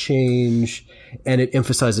 epistemological change, and it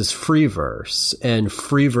emphasizes free verse, and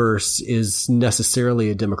free verse is necessarily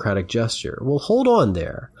a democratic gesture. Well, hold on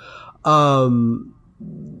there.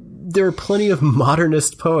 There are plenty of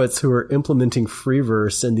modernist poets who are implementing free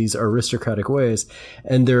verse in these aristocratic ways.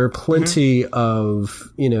 And there are plenty of,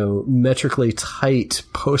 metrically tight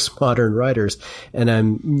postmodern writers. And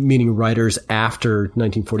I'm meaning writers after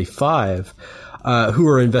 1945, who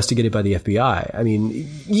are investigated by the FBI. I mean,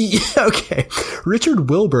 okay. Richard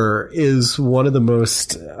Wilbur is one of the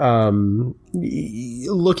most,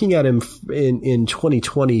 looking at him in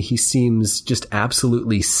 2020, he seems just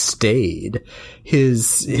absolutely staid.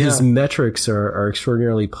 His metrics are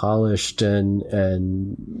extraordinarily polished and,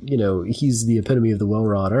 he's the epitome of the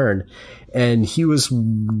well-wrought urn. And he was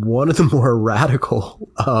one of the more radical,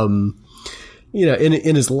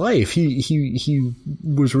 in his life, he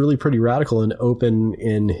was really pretty radical and open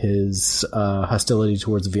in his hostility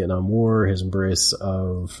towards the Vietnam War, his embrace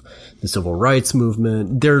of the civil rights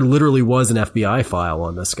movement. There literally was an FBI file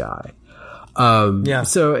on this guy.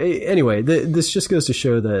 So anyway, this just goes to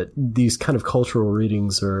show that these kind of cultural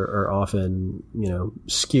readings are often,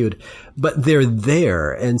 skewed, but they're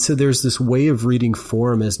there. And so there's this way of reading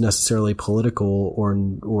form as necessarily political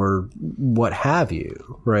or what have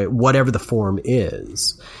you, right? Whatever the form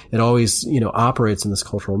is, it always, operates in this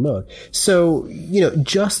cultural mode. So,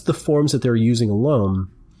 just the forms that they're using alone,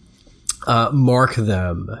 mark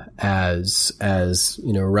them as,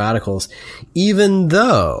 radicals, even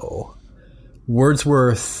though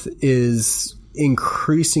Wordsworth is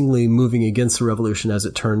increasingly moving against the revolution as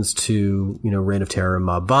it turns to, reign of terror and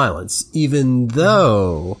mob violence, even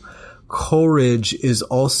though Coleridge is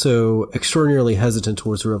also extraordinarily hesitant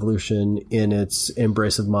towards the revolution in its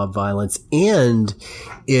embrace of mob violence and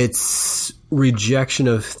its rejection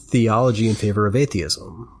of theology in favor of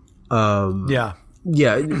atheism. Coleridge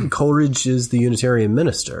is the Unitarian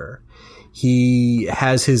minister. He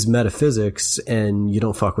has his metaphysics, and you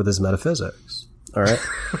don't fuck with his metaphysics. All right.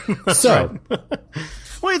 So,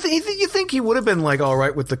 well, you think he would have been like all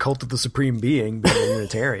right with the cult of the supreme being a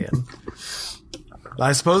Unitarian?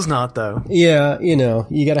 I suppose not, though. Yeah, you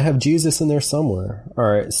got to have Jesus in there somewhere. All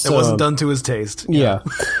right. So, it wasn't done to his taste. Yeah.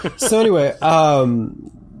 So anyway,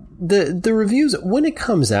 the reviews when it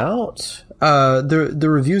comes out. The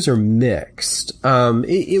reviews are mixed.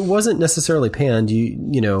 It wasn't necessarily panned.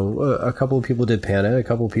 A couple of people did pan it. A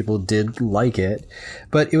couple of people did like it,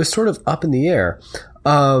 but it was sort of up in the air.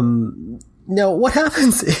 Now what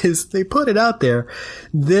happens is they put it out there,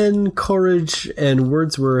 then Coleridge and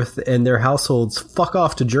Wordsworth and their households fuck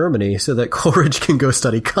off to Germany so that Coleridge can go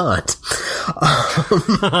study Kant.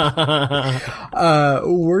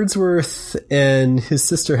 Wordsworth and his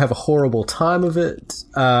sister have a horrible time of it.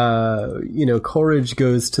 Coleridge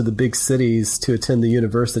goes to the big cities to attend the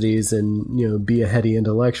universities and, be a heady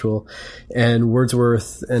intellectual. And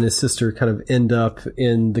Wordsworth and his sister kind of end up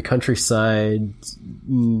in the countryside,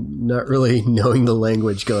 not really knowing the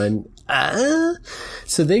language, going,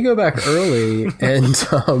 So they go back early, and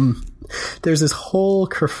there's this whole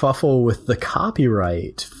kerfuffle with the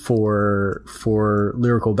copyright for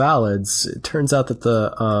Lyrical Ballads. It turns out that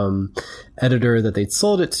the editor that they'd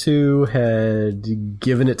sold it to had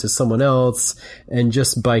given it to someone else, and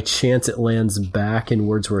just by chance it lands back in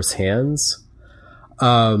Wordsworth's hands.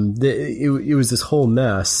 It was this whole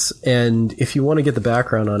mess. And if you want to get the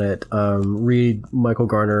background on it, read Michael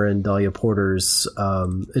Garner and Dahlia Porter's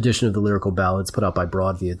edition of the Lyrical Ballads put out by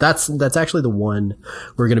Broadview. That's actually the one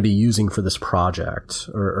we're going to be using for this project,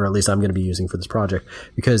 or at least I'm going to be using for this project,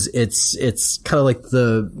 because it's kind of like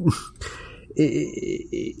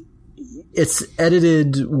it's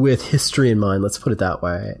edited with history in mind, let's put it that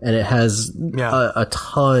way. And it has a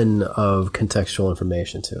ton of contextual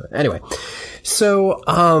information to it. Anyway, so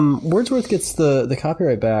Wordsworth gets the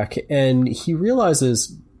copyright back, and he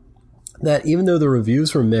realizes that even though the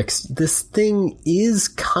reviews were mixed, this thing is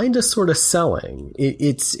kind of sort of selling.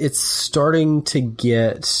 It's starting to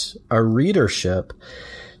get a readership.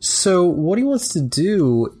 So what he wants to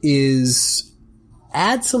do is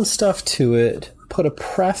add some stuff to it, put a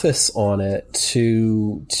preface on it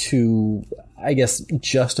to I guess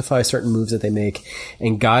justify certain moves that they make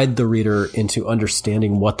and guide the reader into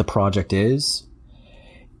understanding what the project is,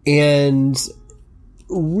 and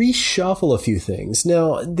reshuffle a few things.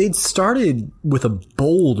 Now, they'd started with a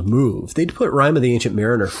bold move. They'd put Rime of the Ancient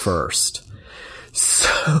Mariner first.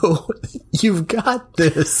 So you've got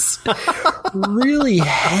this really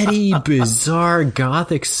heady, bizarre,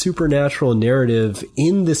 gothic, supernatural narrative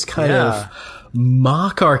in this kind of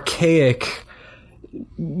mock archaic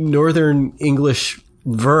Northern English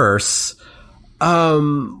verse.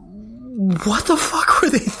 What the fuck were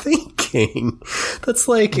they thinking? That's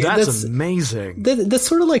amazing. That's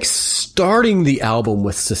sort of like starting the album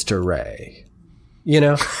with Sister Ray, you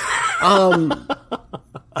know?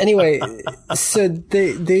 Anyway, so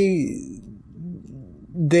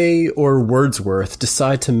they or Wordsworth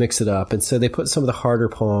decide to mix it up, and so they put some of the harder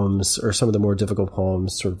poems or some of the more difficult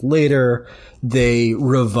poems sort of later. They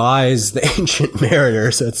revise the Ancient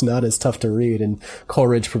Mariner so it's not as tough to read, and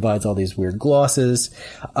Coleridge provides all these weird glosses.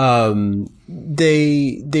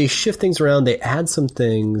 They shift things around, they add some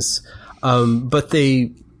things, but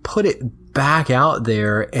they put it back out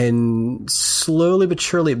there, and slowly but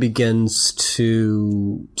surely it begins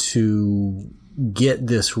to get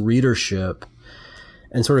this readership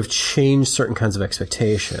and sort of change certain kinds of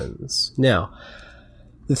expectations. Now,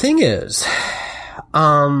 the thing is,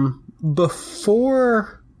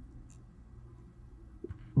 before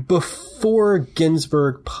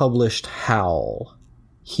Ginsberg published Howl,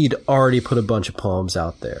 he'd already put a bunch of poems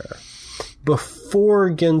out there. Before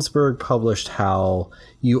Ginsberg published Howl,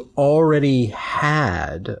 you already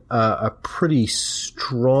had a pretty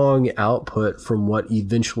strong output from what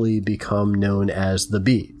eventually become known as the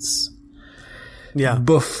Beats. Yeah.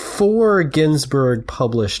 Before Ginsberg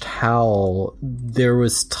published Howl, there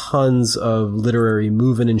was tons of literary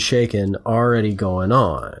moving and shaking already going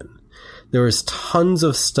on. There was tons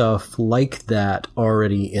of stuff like that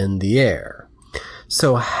already in the air.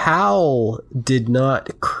 So Howl did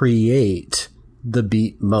not create the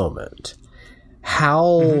beat moment.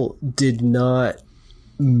 Howl did not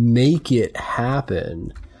make it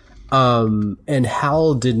happen. And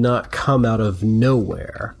Howl did not come out of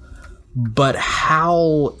nowhere. But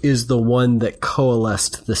Howl is the one that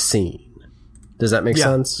coalesced the scene. Does that make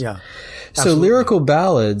sense? Yeah. So Lyrical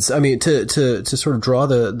Ballads, I mean, to sort of draw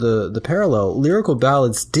the parallel, Lyrical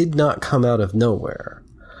Ballads did not come out of nowhere.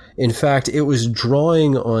 In fact, it was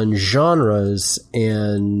drawing on genres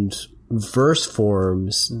and verse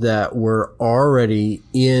forms that were already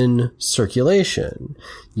in circulation.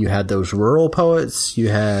 You had those rural poets, you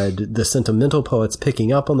had the sentimental poets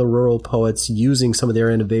picking up on the rural poets, using some of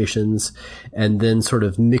their innovations, and then sort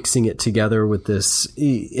of mixing it together with this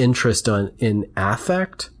interest in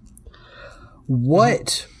affect.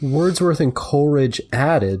 What Wordsworth and Coleridge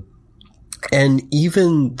added, and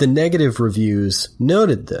even the negative reviews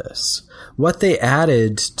noted this, what they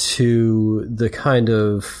added to the kind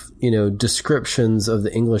of, descriptions of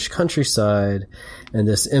the English countryside and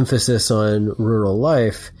this emphasis on rural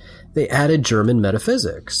life, they added German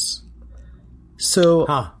metaphysics. So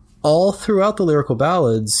all throughout the Lyrical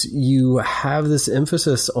Ballads, you have this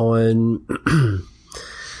emphasis on,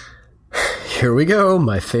 here we go,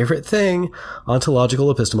 my favorite thing,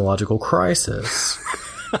 ontological epistemological crisis.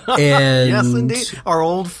 And yes, indeed. Our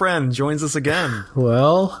old friend joins us again.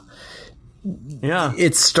 Well, yeah,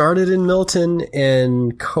 it started in Milton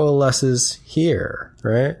and coalesces here,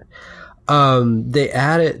 right? They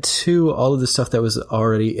add it to all of the stuff that was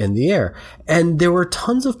already in the air. And there were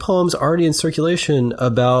tons of poems already in circulation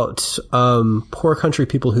about poor country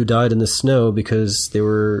people who died in the snow because they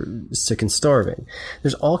were sick and starving.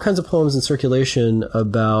 There's all kinds of poems in circulation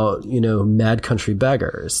about, mad country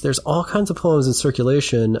beggars. There's all kinds of poems in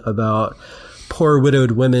circulation about poor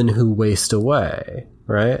widowed women who waste away,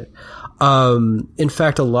 right? In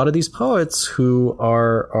fact, a lot of these poets who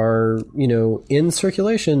are, in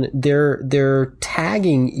circulation, they're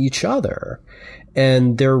tagging each other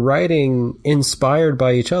and they're writing inspired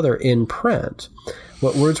by each other in print.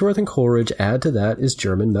 What Wordsworth and Coleridge add to that is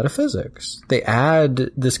German metaphysics. They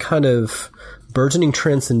add this kind of burgeoning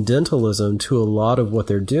transcendentalism to a lot of what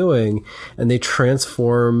they're doing, and they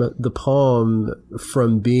transform the poem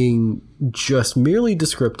from being just merely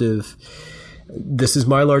descriptive. This is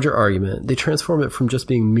my larger argument. They transform it from just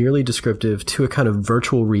being merely descriptive to a kind of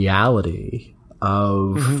virtual reality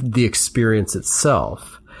of the experience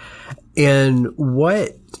itself. And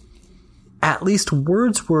what at least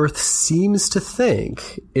Wordsworth seems to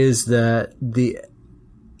think is that the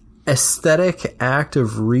aesthetic act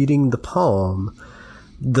of reading the poem,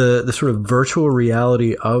 the sort of virtual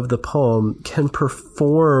reality of the poem, can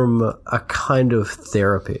perform a kind of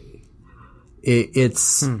therapy.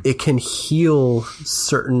 It can heal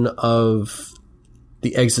certain of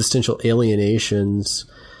the existential alienations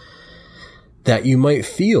that you might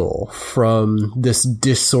feel from this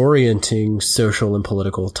disorienting social and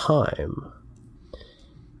political time.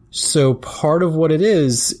 So part of what it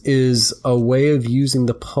is a way of using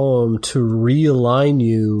the poem to realign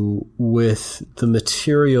you with the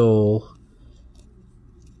material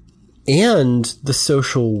and the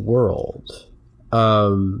social world.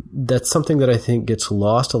 That's something that I think gets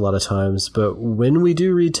lost a lot of times, but when we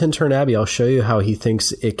do read Tintern Abbey, I'll show you how he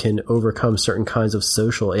thinks it can overcome certain kinds of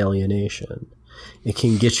social alienation. It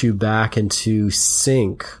can get you back into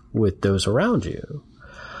sync with those around you.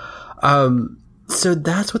 So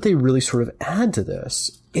that's what they really sort of add to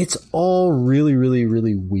this. It's all really, really,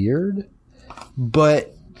 really weird,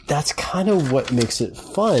 but that's kind of what makes it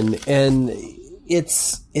fun. And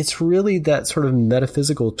it's really that sort of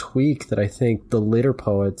metaphysical tweak that I think the later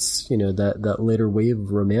poets, that later wave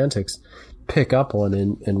of romantics pick up on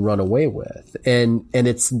and run away with. And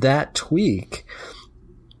it's that tweak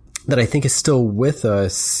that I think is still with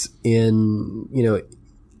us in,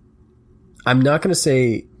 I'm not going to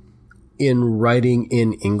say in writing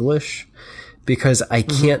in English, because I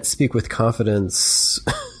can't speak with confidence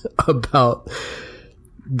about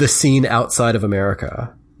the scene outside of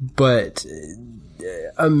America, but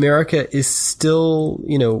America is still,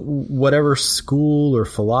 whatever school or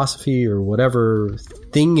philosophy or whatever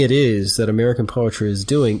thing it is that American poetry is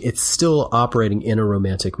doing, it's still operating in a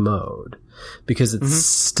romantic mode, because it's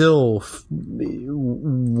still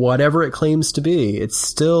whatever it claims to be. It's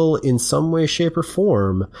still in some way, shape, or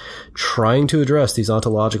form trying to address these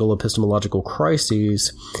ontological, epistemological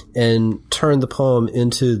crises and turn the poem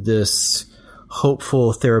into this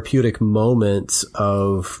hopeful therapeutic moment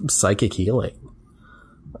of psychic healing.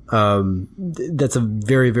 That's a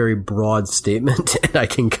very, very broad statement, and I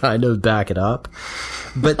can kind of back it up.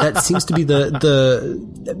 But that seems to be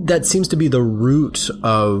that seems to be the root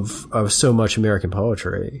of so much American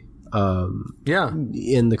poetry.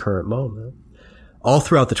 In the current moment, all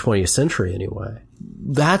throughout the 20th century, anyway.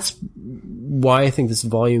 That's why I think this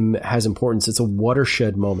volume has importance. It's a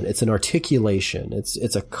watershed moment. It's an articulation.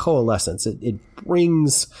 It's a coalescence. It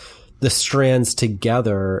brings the strands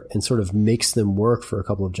together and sort of makes them work for a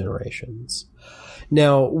couple of generations.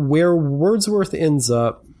 Now, where Wordsworth ends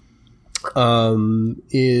up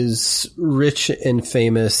is rich and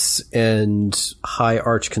famous and high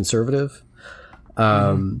arch conservative.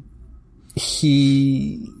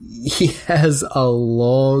 He has a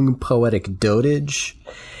long poetic dotage,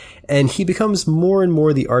 and he becomes more and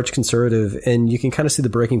more the arch conservative, and you can kind of see the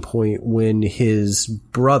breaking point when his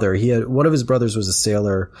brother, one of his brothers was a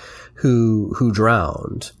sailor who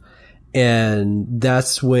drowned. And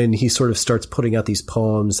that's when he sort of starts putting out these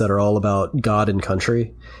poems that are all about God and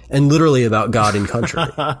country, and literally about God and country.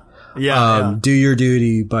 Do your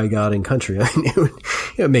duty by God and country. I mean,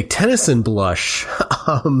 it would make Tennyson blush.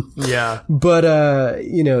 But,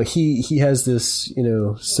 he has this,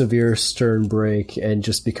 severe stern break and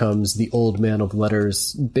just becomes the old man of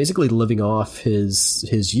letters, basically living off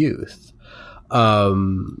his youth.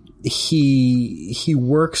 He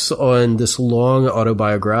works on this long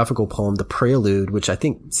autobiographical poem, The Prelude, which I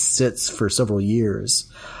think sits for several years.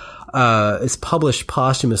 It's published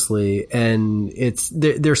posthumously, and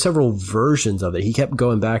there are several versions of it. He kept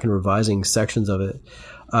going back and revising sections of it.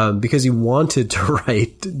 because he wanted to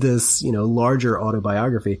write this, larger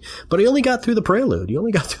autobiography, but he only got through the prelude. He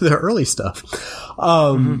only got through the early stuff.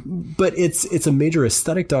 But it's a major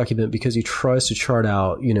aesthetic document because he tries to chart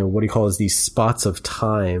out, what he calls these spots of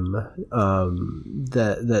time,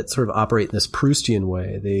 that sort of operate in this Proustian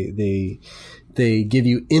way. They give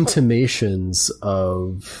you intimations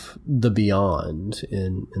of the beyond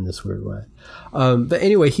in this weird way. But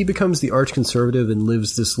anyway, he becomes the arch conservative and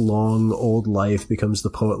lives this long old life, becomes the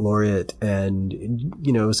poet laureate, and,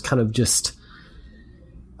 is kind of just,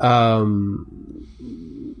 the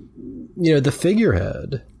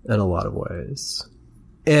figurehead in a lot of ways.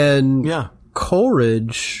 And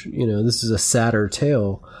Coleridge, this is a sadder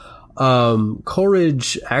tale.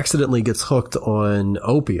 Coleridge accidentally gets hooked on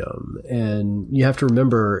opium, and you have to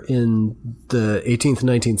remember in the 18th and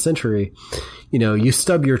 19th century, you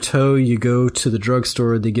stub your toe, you go to the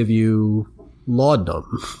drugstore, they give you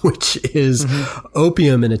laudanum, which is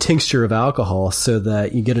opium in a tincture of alcohol, so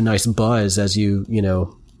that you get a nice buzz as you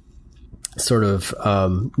sort of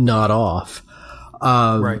nod off.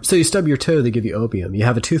 Right. So you stub your toe, they give you opium. You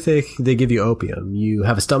have a toothache, they give you opium. You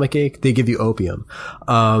have a stomach ache, they give you opium.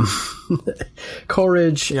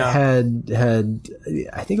 Coleridge had,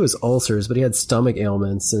 I think it was ulcers, but he had stomach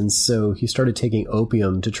ailments. And so he started taking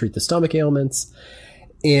opium to treat the stomach ailments.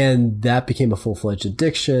 And that became a full-fledged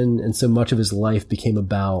addiction. And so much of his life became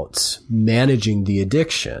about managing the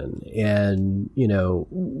addiction. And,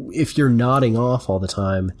 if you're nodding off all the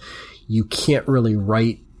time, you can't really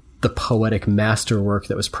write the poetic masterwork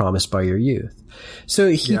that was promised by your youth.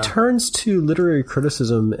 So he turns to literary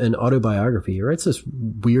criticism and autobiography. He writes this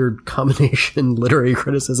weird combination literary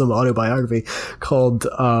criticism autobiography called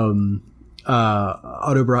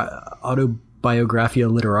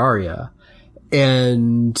Autobiographia Literaria.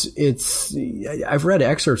 And I've read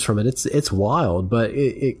excerpts from it. It's wild, but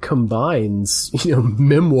it combines,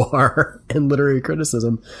 memoir and literary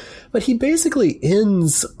criticism. But he basically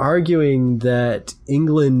ends arguing that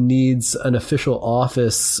England needs an official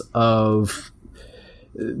office of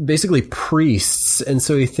basically priests. And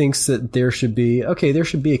so he thinks that there should be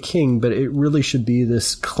a king, but it really should be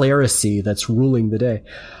this clerisy that's ruling the day.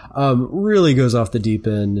 Really goes off the deep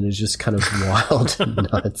end and is just kind of wild and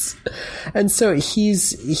nuts. And so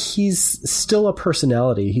he's still a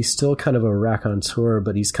personality. He's still kind of a raconteur,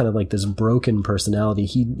 but he's kind of like this broken personality.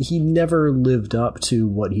 He never lived up to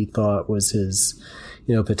what he thought was his,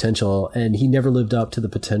 potential, and he never lived up to the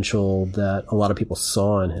potential that a lot of people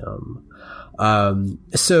saw in him.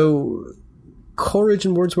 So Coleridge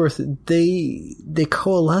and Wordsworth, they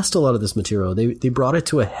coalesced a lot of this material. They brought it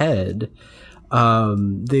to a head.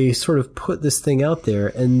 They sort of put this thing out there,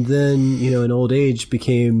 and then, in old age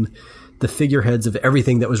became the figureheads of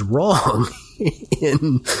everything that was wrong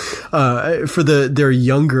for their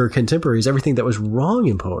younger contemporaries, everything that was wrong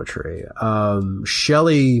in poetry.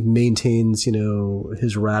 Shelley maintains,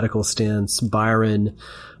 his radical stance. Byron,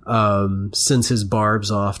 sends his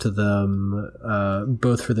barbs off to them,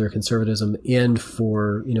 both for their conservatism and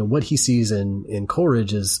for, what he sees in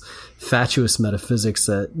Coleridge is fatuous metaphysics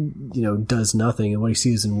that, does nothing. And what he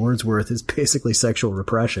sees in Wordsworth is basically sexual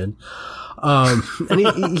repression. And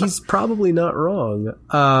he's probably not wrong.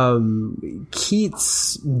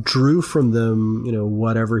 Keats drew from them,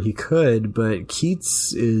 whatever he could, but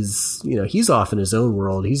Keats is, he's off in his own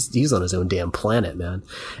world. He's on his own damn planet, man.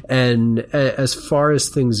 And as far as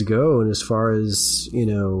things go, and as far as,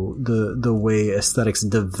 the way aesthetics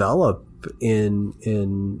develop in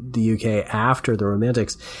the UK after the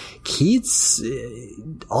Romantics, Keats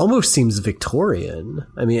almost seems Victorian.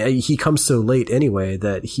 I mean, he comes so late anyway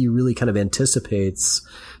that he really kind of anticipates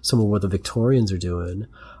some of what the Victorians are doing.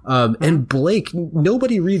 And Blake,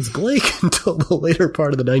 nobody reads Blake until the later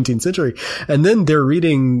part of the 19th century. And then they're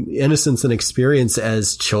reading Innocence and Experience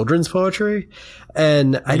as children's poetry.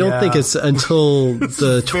 And I don't think it's until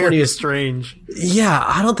the 20th. Strange. Yeah.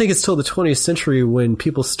 I don't think it's till the 20th century when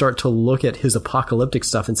people start to look at his apocalyptic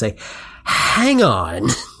stuff and say, hang on,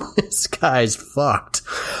 this guy's fucked.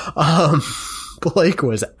 Blake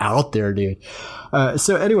was out there, dude.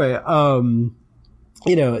 So anyway,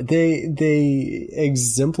 they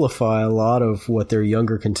exemplify a lot of what their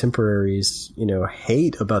younger contemporaries,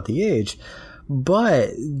 hate about the age, but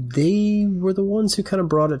they were the ones who kind of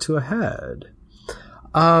brought it to a head.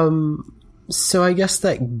 So I guess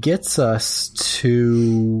that gets us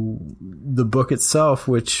to the book itself,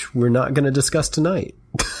 which we're not going to discuss tonight.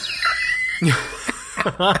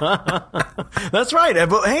 That's right.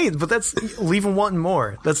 But hey, that's leave them wanting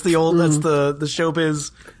more. That's the old, that's the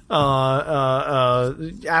showbiz,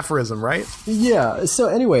 aphorism, right? Yeah. So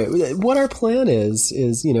anyway, what our plan is,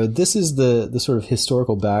 this is the sort of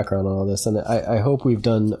historical background on all this. And I hope we've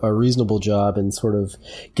done a reasonable job in sort of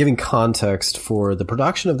giving context for the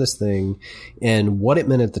production of this thing and what it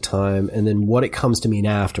meant at the time and then what it comes to mean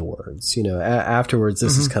afterwards. Afterwards,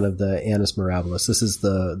 this is kind of the annus mirabilis. This is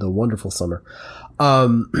the wonderful summer.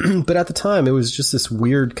 But at the time, it was just this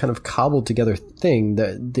weird kind of cobbled together thing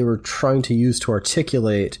that they were trying to use to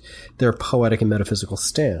articulate their poetic and metaphysical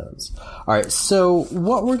stance. All right. So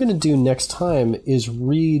what we're going to do next time is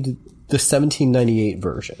read the 1798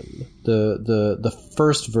 version, the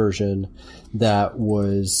first version that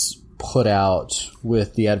was put out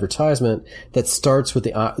with the advertisement that starts with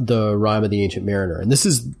the Rime of the Ancient Mariner. And this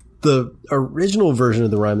is the original version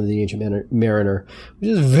of the Rime of the Ancient Mariner, which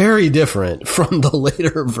is very different from the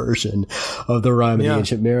later version of the Rime of the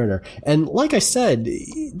Ancient Mariner. And like I said,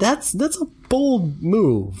 that's a bold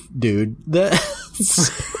move, dude. That's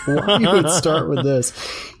why you would start with this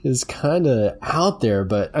is kind of out there.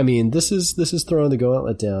 But I mean, this is throwing the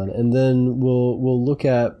gauntlet down. And then we'll look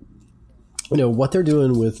at what they're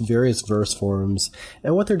doing with various verse forms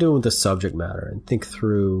and what they're doing with the subject matter and think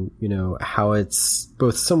through, how it's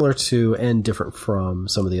both similar to and different from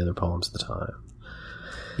some of the other poems of the time.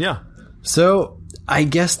 Yeah. So I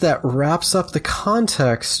guess that wraps up the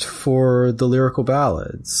context for the Lyrical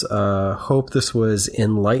Ballads. Hope this was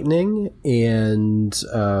enlightening and,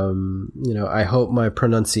 I hope my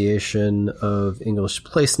pronunciation of English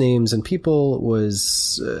place names and people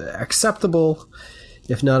was acceptable,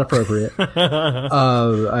 if not appropriate.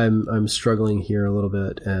 I'm struggling here a little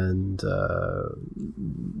bit, and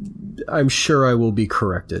I'm sure I will be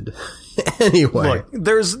corrected. Anyway, look,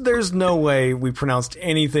 there's no way we pronounced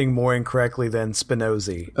anything more incorrectly than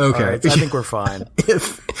Spinozy. Okay, right? I think we're fine.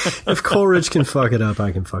 if Coleridge can fuck it up,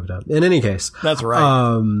 I can fuck it up. In any case, that's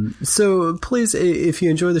right. So please, if you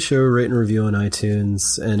enjoy the show, rate and review on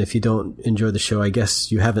iTunes. And if you don't enjoy the show, I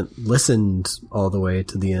guess you haven't listened all the way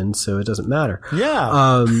to the end, so it doesn't matter.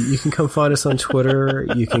 Yeah. You can come find us on Twitter.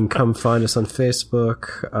 You can come find us on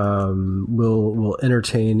Facebook. We'll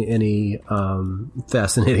entertain any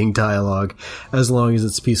fascinating dialogue as long as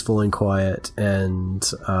it's peaceful and quiet and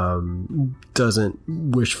doesn't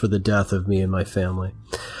wish for the death of me and my family.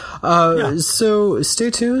 So stay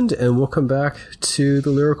tuned, and we'll come back to the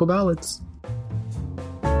Lyrical Ballads.